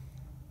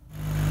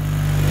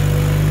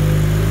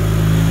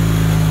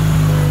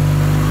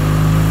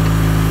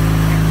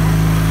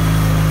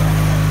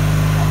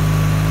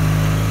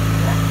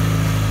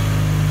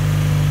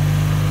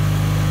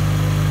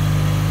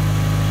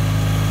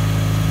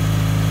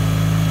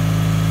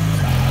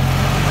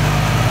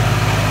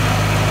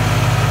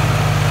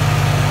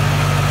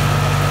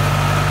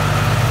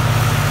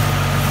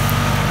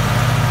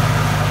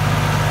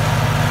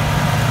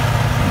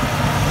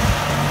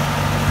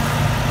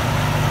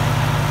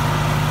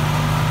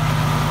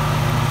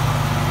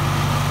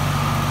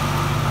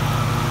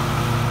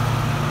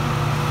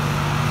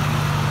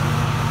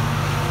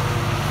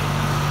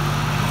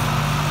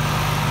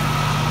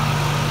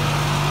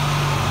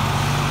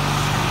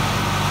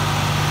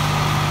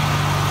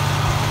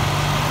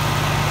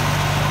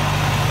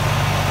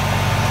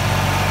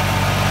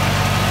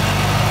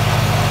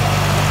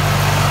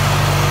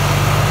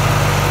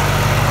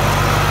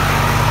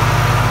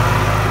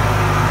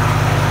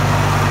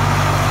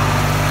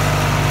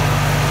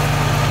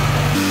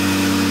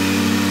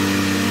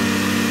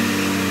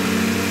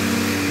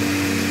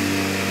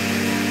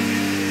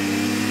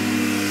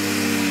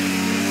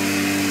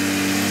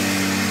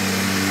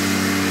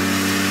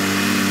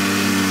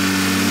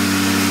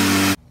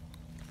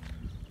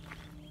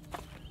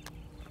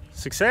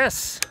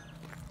 Success,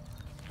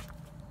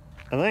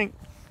 I think.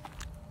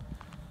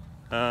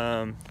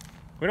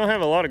 We don't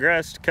have a lot of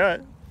grass to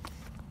cut.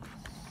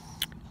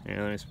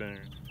 Yeah, let me spin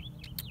it.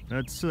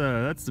 That's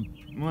the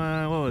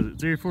what was it,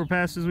 3 or 4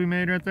 passes we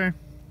made right there.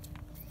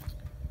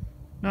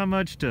 Not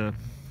much to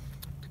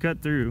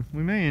cut through.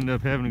 We may end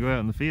up having to go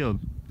out in the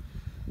field,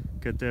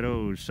 cut that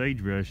old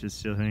sagebrush that's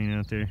still hanging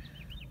out there.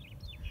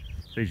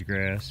 Sage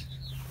grass.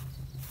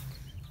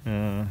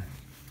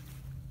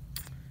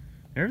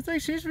 Everything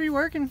seems to be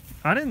working.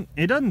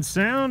 It doesn't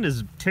sound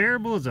as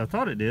terrible as I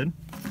thought it did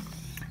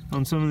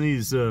on some of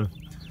these, this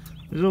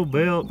old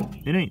belt.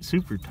 It ain't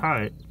super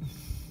tight,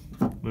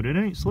 but it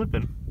ain't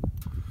slipping.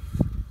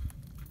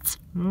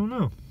 I don't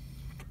know.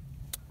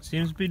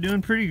 Seems to be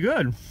doing pretty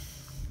good.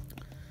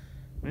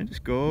 May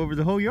just go over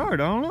the whole yard,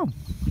 I don't know.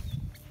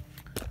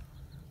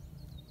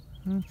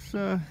 That's,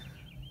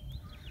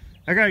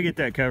 I gotta get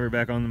that cover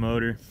back on the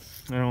motor.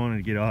 I don't want it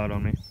to get hot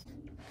on me.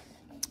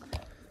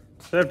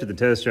 So after the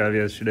test drive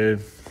yesterday,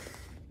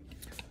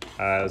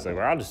 I was like,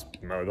 well, I'll just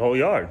mow the whole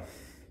yard.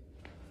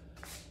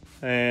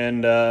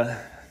 And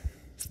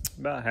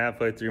about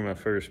halfway through my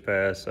first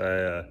pass,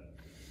 I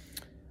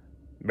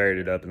buried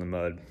it up in the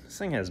mud. This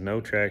thing has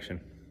no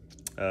traction.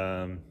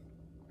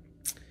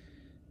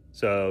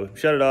 So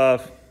shut it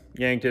off,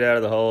 yanked it out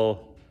of the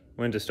hole,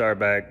 went to start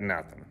back,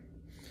 nothing.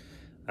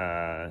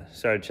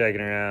 Started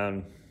checking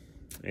around,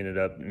 ended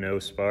up no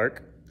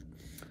spark.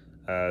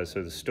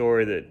 So the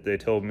story that they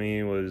told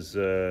me was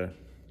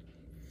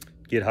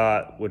get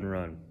hot, wouldn't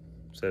run.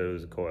 So it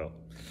was a coil.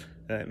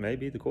 It may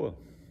be the coil.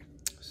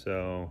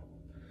 So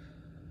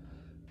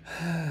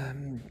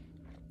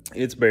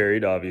it's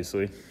buried,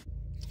 obviously.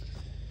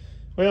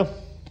 Well,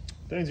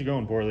 things are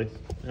going poorly.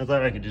 I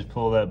thought I could just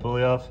pull that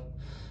pulley off,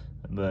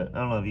 but I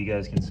don't know if you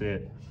guys can see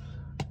it.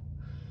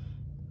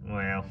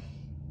 Well,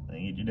 I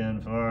can get you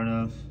down far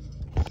enough.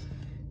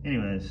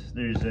 Anyways,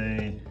 there's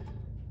a,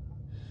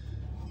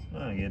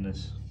 oh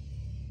goodness.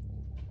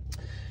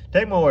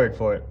 Take my word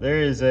for it.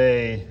 There's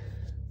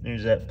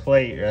that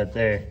plate right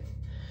there.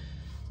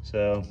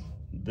 So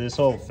this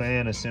whole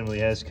fan assembly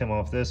has to come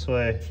off this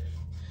way.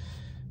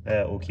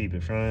 That will keep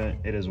it from it.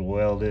 It is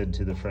welded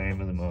to the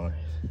frame of the mower.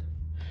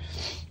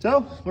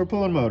 So we're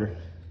pulling motor.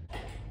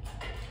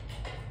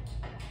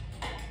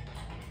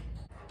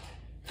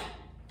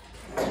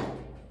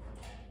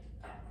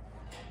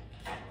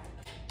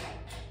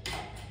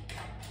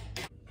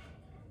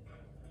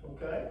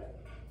 Okay.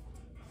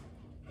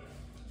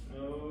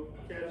 No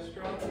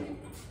catastrophic.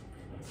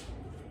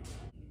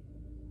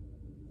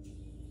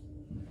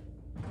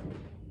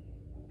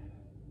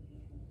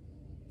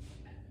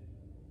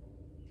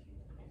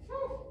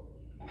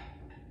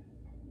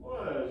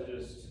 Well, that was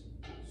just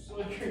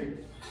slicker.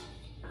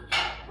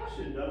 I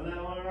should have done that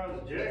whenever I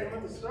was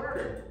jacking with the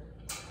starter.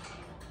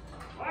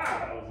 Wow,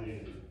 that was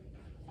easy.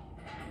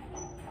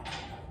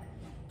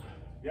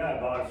 Yeah, I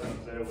bought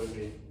something, said it would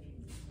be.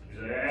 He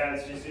said, yeah,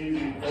 it's just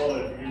easy to pull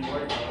it if you're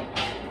working on it.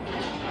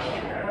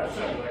 Yeah, that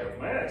sounds like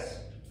a mess.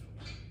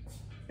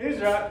 He's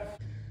right.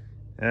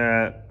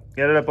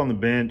 Got it up on the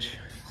bench.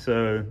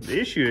 So the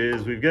issue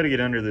is we've got to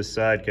get under this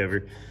side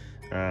cover,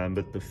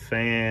 but the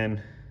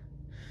fan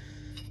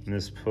and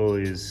this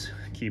pulley is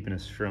keeping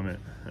us from it.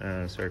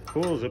 So our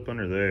coil's up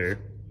under there.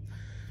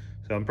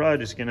 So I'm probably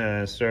just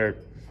gonna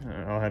start,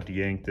 I'll have to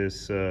yank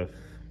this.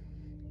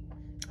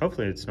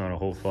 Hopefully it's not a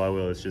whole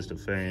flywheel, it's just a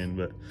fan,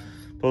 but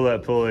pull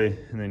that pulley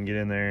and then get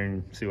in there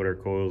and see what our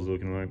coil's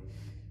looking like.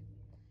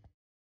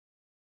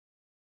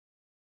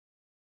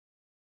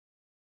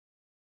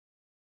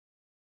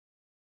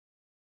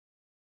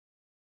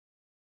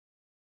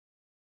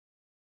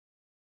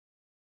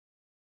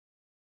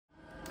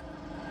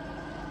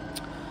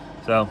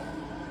 So,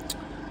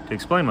 to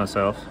explain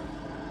myself,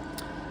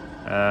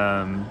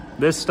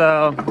 this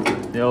style,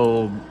 the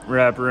old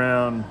wrap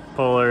around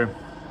puller,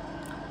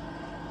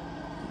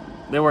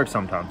 they work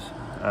sometimes.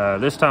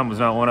 This time was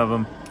not one of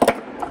them.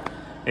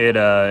 It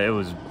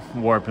was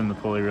warping the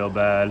pulley real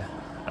bad.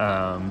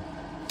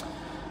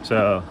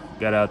 So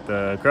got out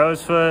the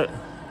crow's foot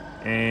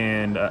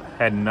and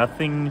had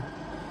nothing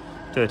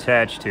to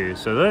attach to.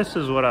 So this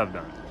is what I've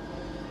done.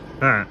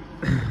 All right,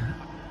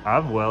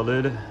 I've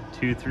welded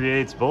 2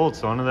 3/8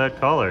 bolts onto that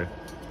collar.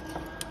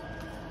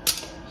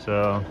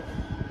 So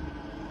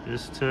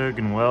just took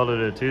and welded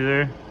it to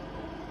there.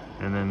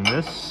 And then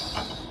this,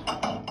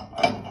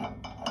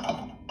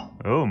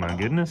 oh my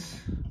goodness,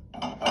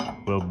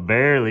 will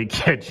barely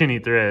catch any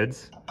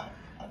threads.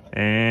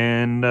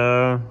 And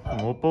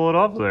we'll pull it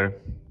off there.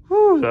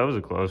 Whew, that was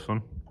a close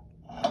one.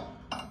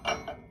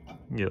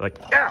 Get like,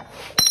 ow!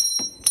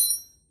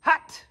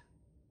 Hot!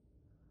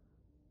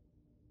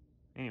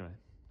 Anyway,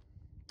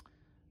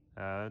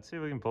 let's see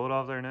if we can pull it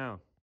off there now.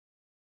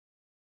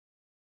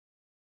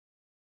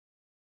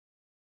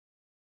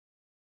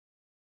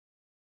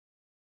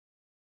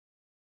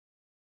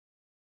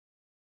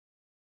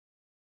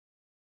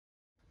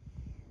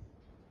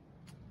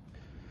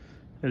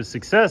 It was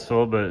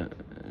successful, but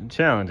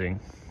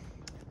challenging.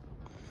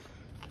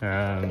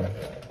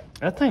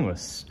 That thing was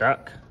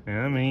stuck.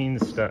 I mean,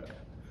 stuck.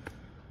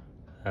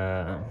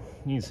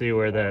 You can see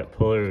where that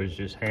puller was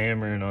just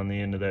hammering on the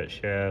end of that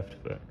shaft,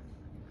 but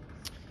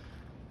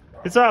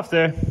it's off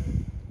there.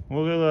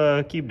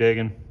 We'll keep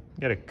digging.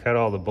 Gotta cut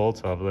all the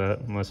bolts off of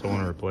that unless I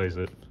want to replace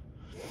it.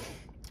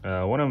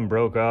 One of them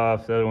broke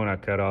off. The other one I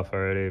cut off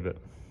already, but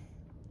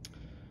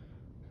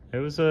it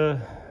was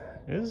a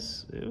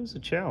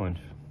challenge.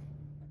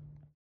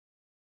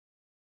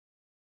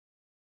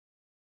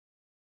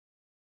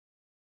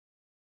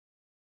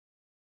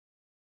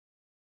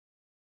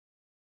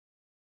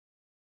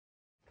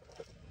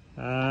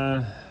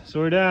 So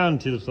we're down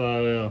to the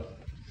flywheel.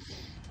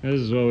 This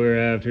is what we were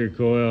after,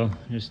 coil.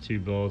 Just 2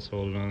 bolts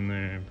holding on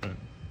there, but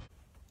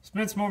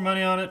spent some more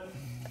money on it.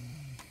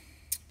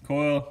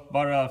 Coil,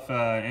 bought it off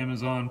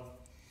Amazon.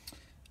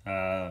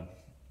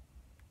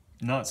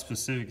 Not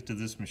specific to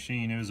this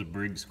machine. It was a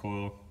Briggs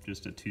coil,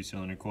 just a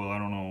 2-cylinder coil. I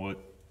don't know.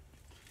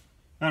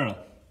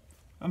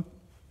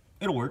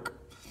 It'll work.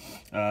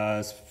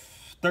 It's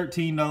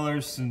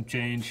 $13 some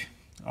change.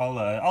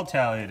 I'll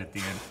tally it at the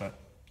end, but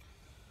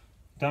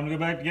time to go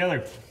back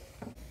together.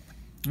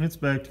 It's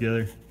back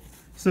together.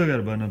 Still got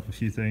to button up a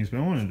few things, but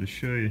I wanted to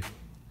show you.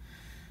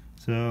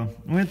 So,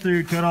 went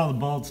through, cut all the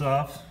bolts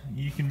off.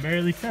 You can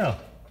barely tell.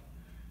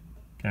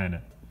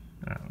 Kinda.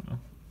 I don't know.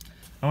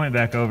 I went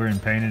back over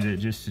and painted it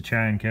just to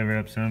try and cover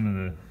up some of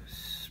the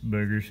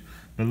boogers.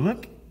 But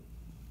look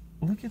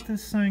at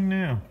this thing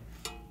now.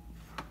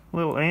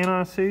 Little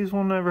anti-seize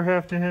will never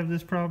have to have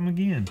this problem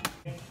again.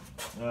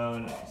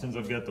 Since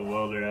I've got the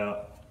welder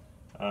out,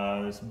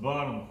 this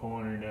bottom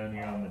corner down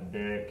here on the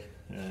deck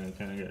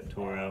kind of got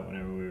tore out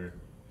whenever we were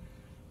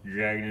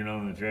dragging it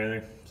on the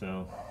trailer.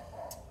 So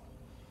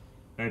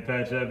I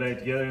patch that back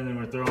together, and then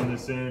we're throwing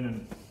this in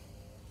and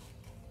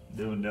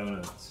doing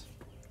donuts.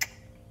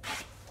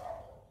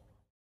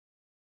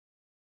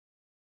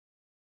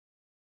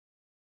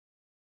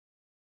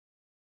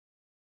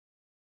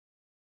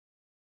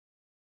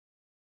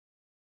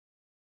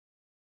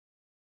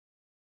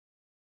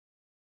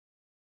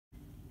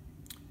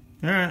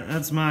 All right,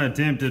 that's my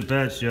attempted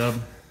patch job.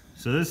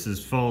 So this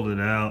is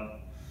folded out,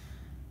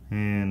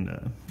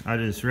 and I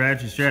just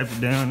ratchet strap it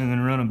down and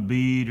then run a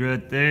bead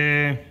right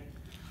there,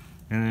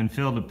 and then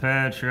fill the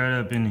patch right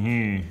up in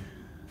here.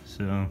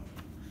 So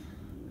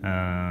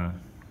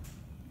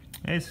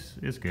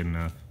it's good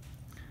enough.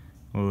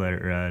 We'll let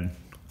it ride.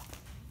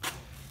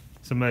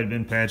 Somebody'd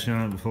been patching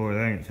on it before,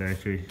 that ain't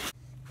factory.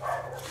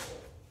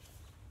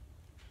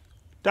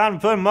 Time to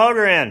put a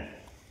motor in.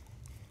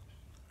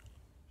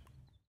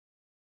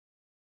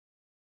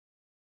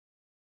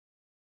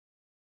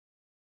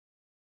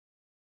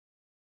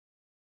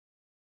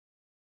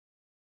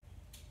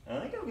 I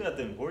think I've got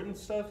the important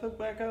stuff hooked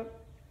back up.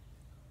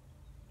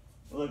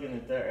 Looking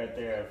at that right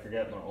there, I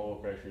forgot my oil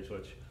pressure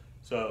switch.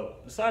 So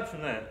aside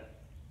from that,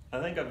 I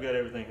think I've got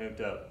everything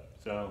hooked up.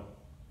 So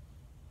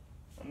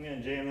I'm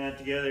gonna jam that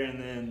together and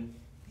then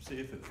see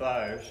if it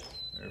fires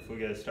or if we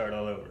gotta start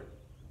all over.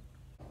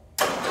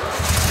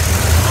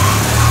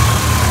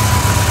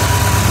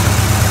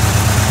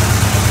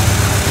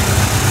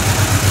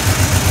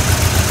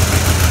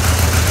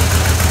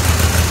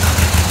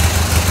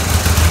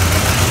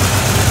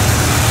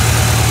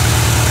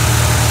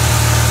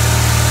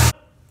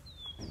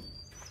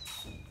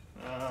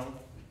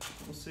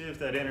 see if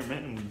that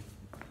intermittent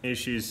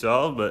issue's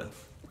solved, but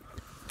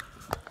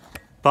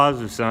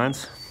positive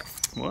signs.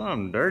 Well,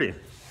 I'm dirty.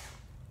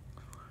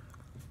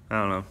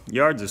 I don't know.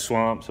 Yard's a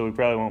swamp, so we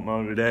probably won't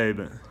mow today,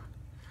 but I'm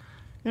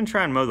gonna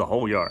try and mow the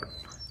whole yard.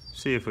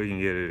 See if we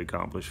can get it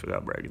accomplished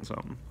without breaking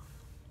something.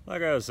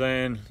 Like I was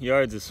saying,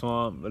 yard's a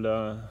swamp, but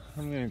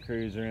I'm gonna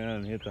cruise around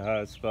and hit the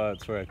hot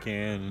spots where I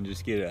can and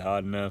just get it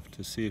hot enough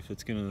to see if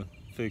it's gonna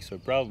fix our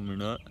problem or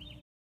not.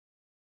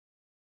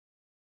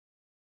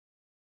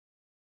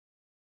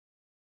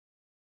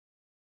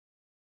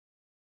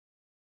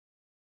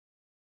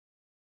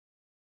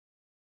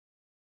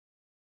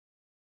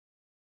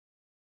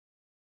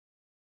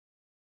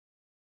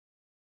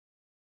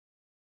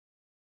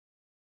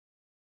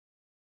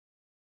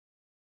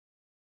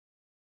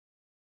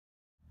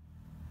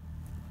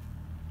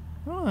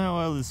 I don't know how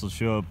well this will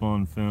show up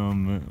on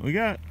film, but we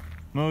got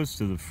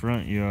most of the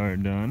front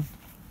yard done.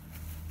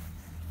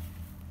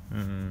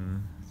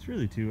 It's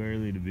really too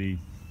early to be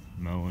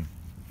mowing.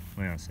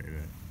 Well, I say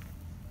that.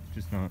 It's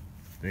just not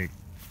thick.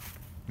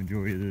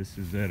 Majority of this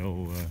is that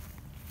old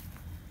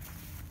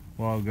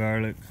wild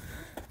garlic.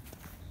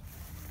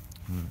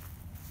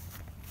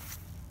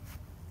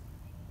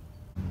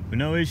 But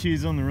no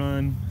issues on the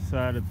run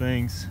side of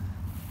things.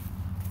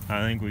 I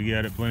think we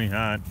got it plenty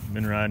hot.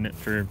 Been riding it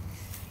for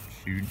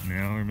shoot an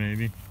hour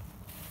maybe.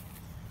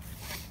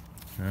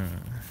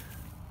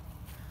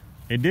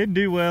 It did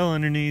do well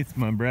underneath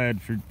my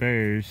Bradford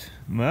pears.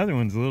 My other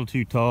one's a little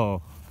too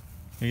tall.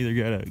 I either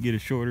gotta get a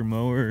shorter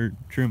mower or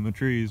trim my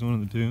trees, one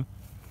of the two.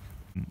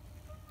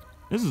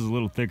 This is a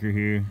little thicker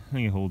here. I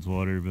think it holds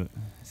water, but it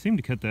seemed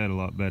to cut that a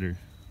lot better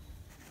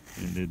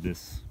than it did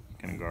this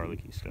kind of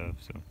garlicky stuff,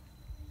 so.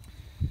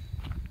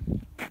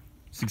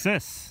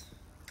 Success.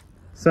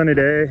 Sunny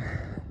day.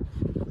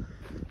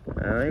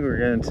 I think we're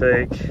gonna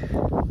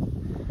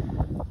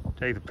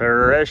take the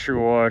pressure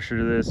washer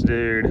to this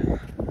dude.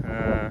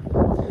 A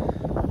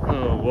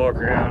little walk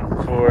around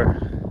before.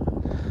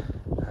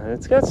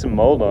 It's got some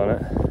mold on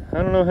it.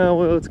 I don't know how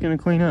well it's gonna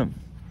clean up.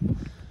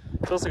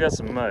 It's also got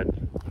some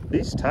mud.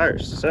 These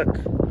tires suck. I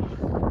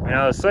mean,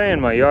 I was saying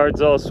my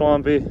yard's all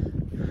swampy,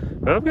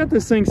 but I've got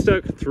this thing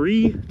stuck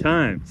 3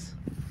 times.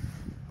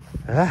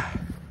 I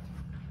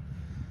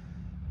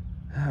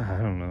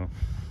don't know.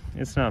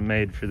 It's not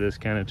made for this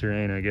kind of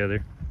terrain, I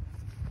gather.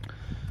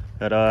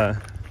 But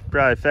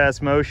probably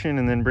fast motion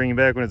and then bring it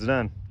back when it's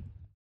done.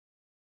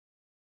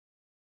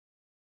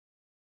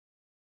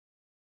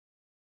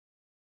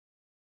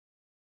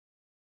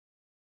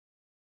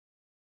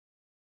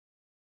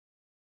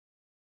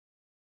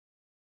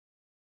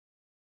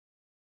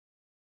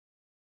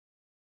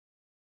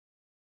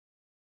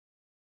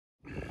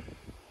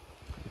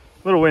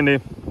 A little windy,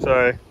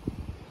 sorry.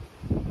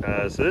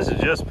 So this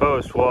is just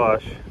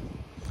post-wash.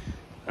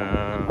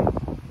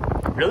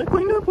 Really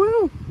cleaned up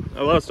well.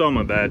 I lost all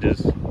my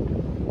badges,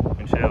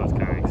 which that was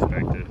kind of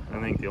expected.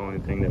 I think the only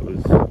thing that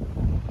was,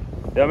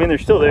 I mean, they're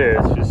still there.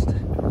 It's just,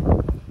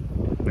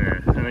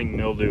 I think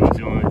mildew was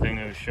the only thing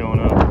that was showing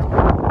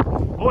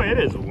up. Boy, it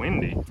is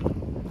windy.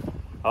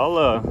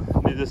 I'll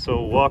do this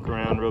little walk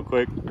around real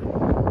quick,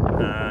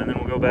 and then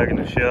we'll go back in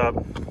the shop.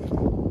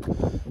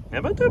 How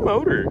about that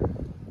motor?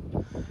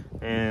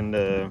 And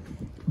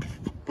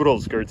put all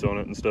the skirts on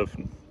it and stuff,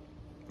 and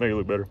make it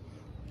look better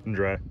and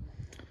dry.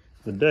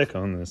 The deck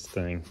on this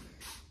thing,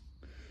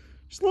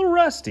 just a little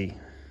rusty.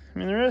 I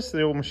mean, the rest of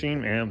the old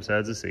machine,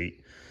 besides the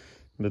seat,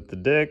 but the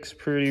deck's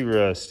pretty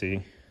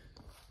rusty.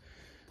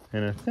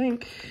 And I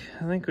think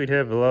we'd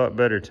have a lot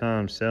better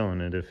time selling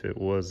it if it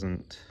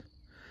wasn't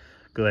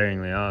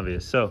glaringly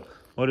obvious. So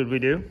what did we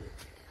do?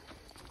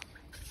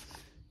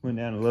 Went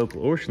down to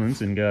local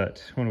Orscheln's and got,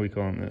 what are we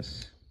calling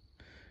this?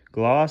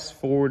 Gloss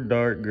Ford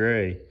Dark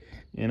Gray.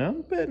 And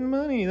I'm betting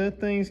money that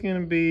thing's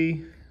gonna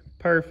be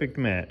perfect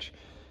match.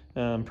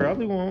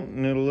 Probably won't,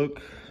 and it'll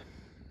look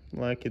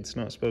like it's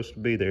not supposed to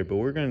be there, but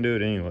we're gonna do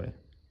it anyway.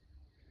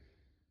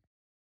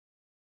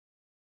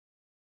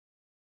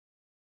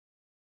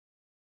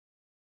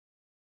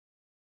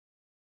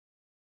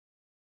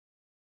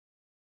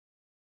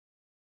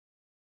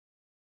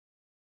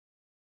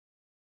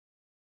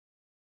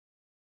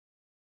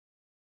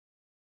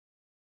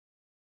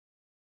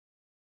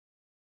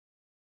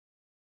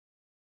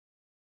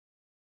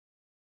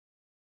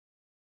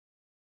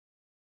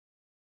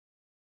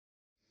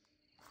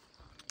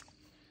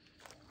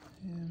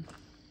 Yeah.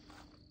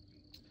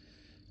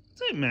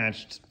 It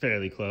matched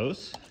fairly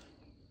close.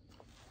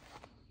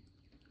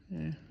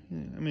 Yeah,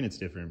 I mean, it's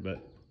different, but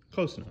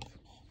close enough.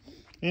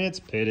 And it's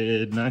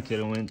pitted, and I could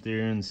have went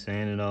through and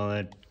sanded all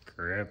that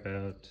crap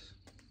out.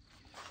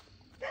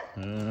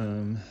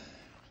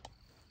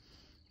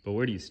 But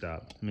where do you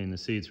stop? I mean, the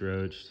seat's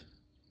roached.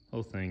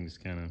 Whole thing's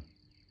kind of,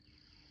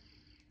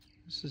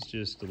 this is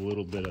just a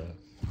little bit of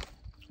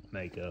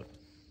makeup.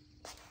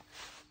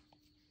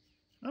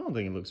 I don't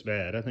think it looks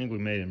bad. I think we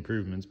made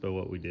improvements by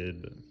what we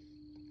did, but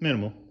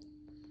minimal.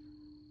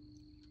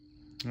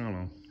 I don't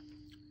know.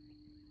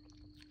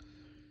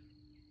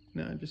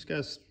 No, I just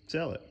gotta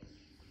sell it.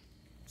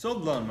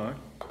 Sold the lawnmower.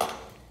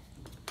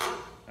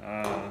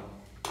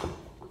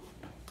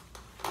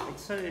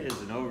 say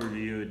as an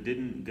overview, it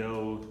didn't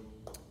go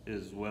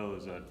as well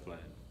as I'd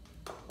planned.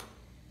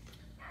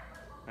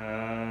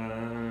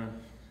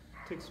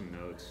 Take some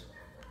notes.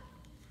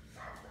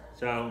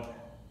 So,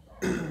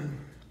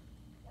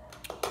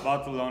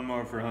 bought the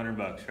lawnmower for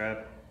 $100, right?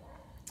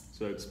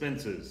 So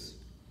expenses.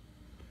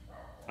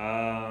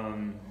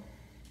 Throttle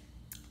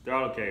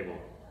cable,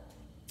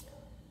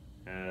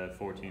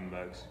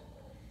 $14.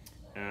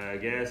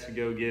 Gas to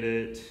go get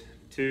it,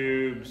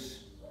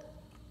 tubes,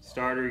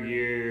 starter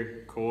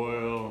gear,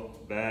 coil,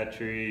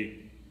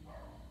 battery,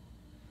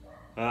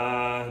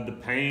 the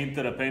paint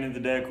that I painted the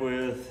deck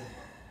with,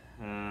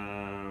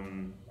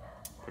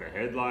 put a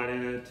headlight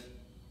in it.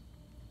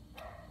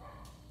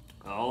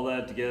 All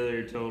that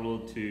together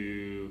totaled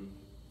to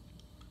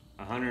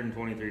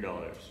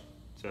 $123.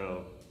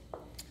 So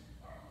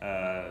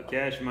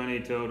cash money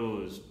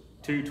total is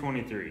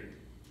 $223.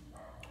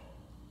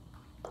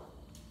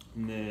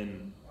 And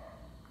then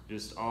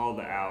just all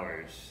the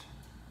hours.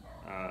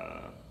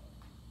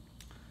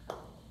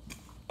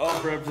 I'll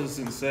preface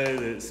and say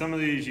that some of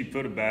these you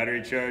put a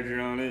battery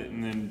charger on it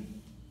and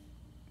then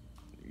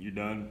you're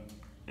done.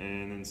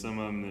 And then some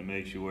of them that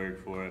makes you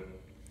work for it.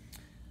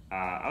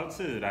 I would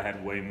say that I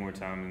had way more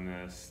time in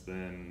this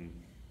than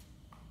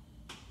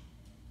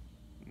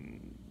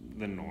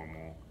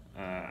normal.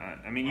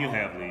 I mean, you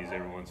have these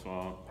every once in a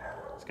while.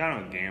 It's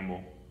kind of a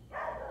gamble.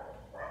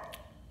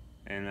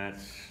 And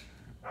that's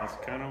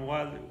kind of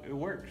why it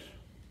works.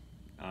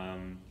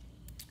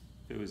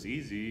 If it was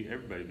easy,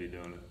 everybody'd be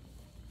doing it.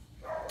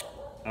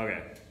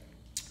 Okay,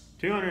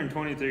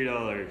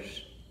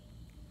 $223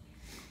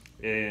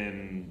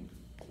 in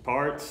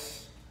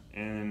parts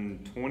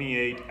and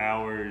 28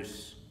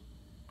 hours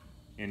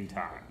in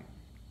time.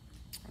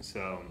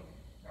 So,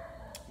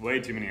 way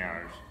too many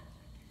hours.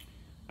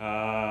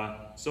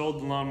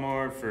 Sold the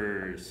lawnmower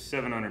for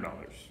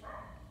 $700.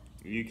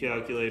 You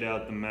calculate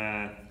out the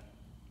math,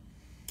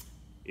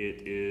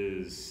 it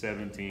is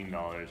 $17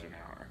 an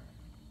hour.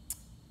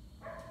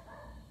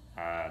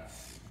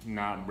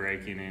 Not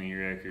breaking any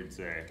records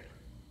there.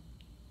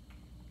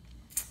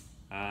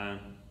 I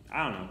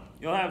don't know.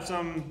 You'll have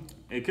some,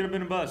 it could have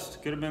been a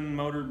bust. Could have been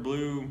motor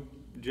blue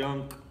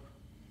junk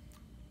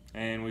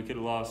and we could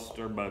have lost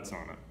our butts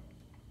on it.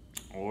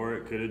 Or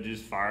it could have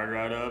just fired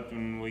right up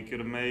and we could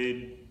have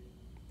made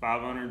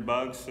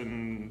 $500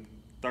 in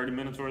 30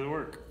 minutes worth of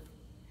work.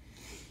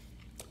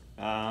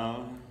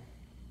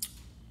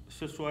 It's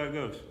just the way it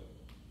goes.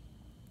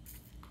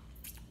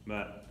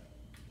 But,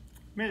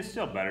 I mean, it's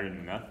still better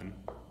than nothing.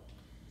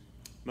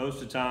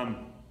 Most of the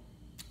time,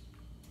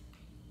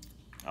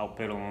 I'll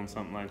pedal on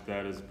something like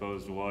that as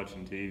opposed to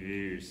watching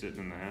TV or sitting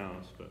in the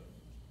house. But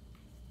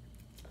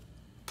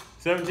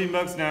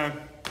 $17 now.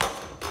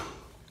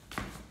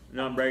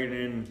 Not breaking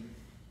in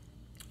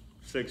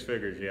 6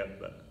 figures yet,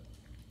 but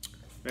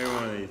maybe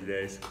one of these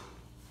days.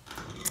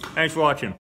 Thanks for watching.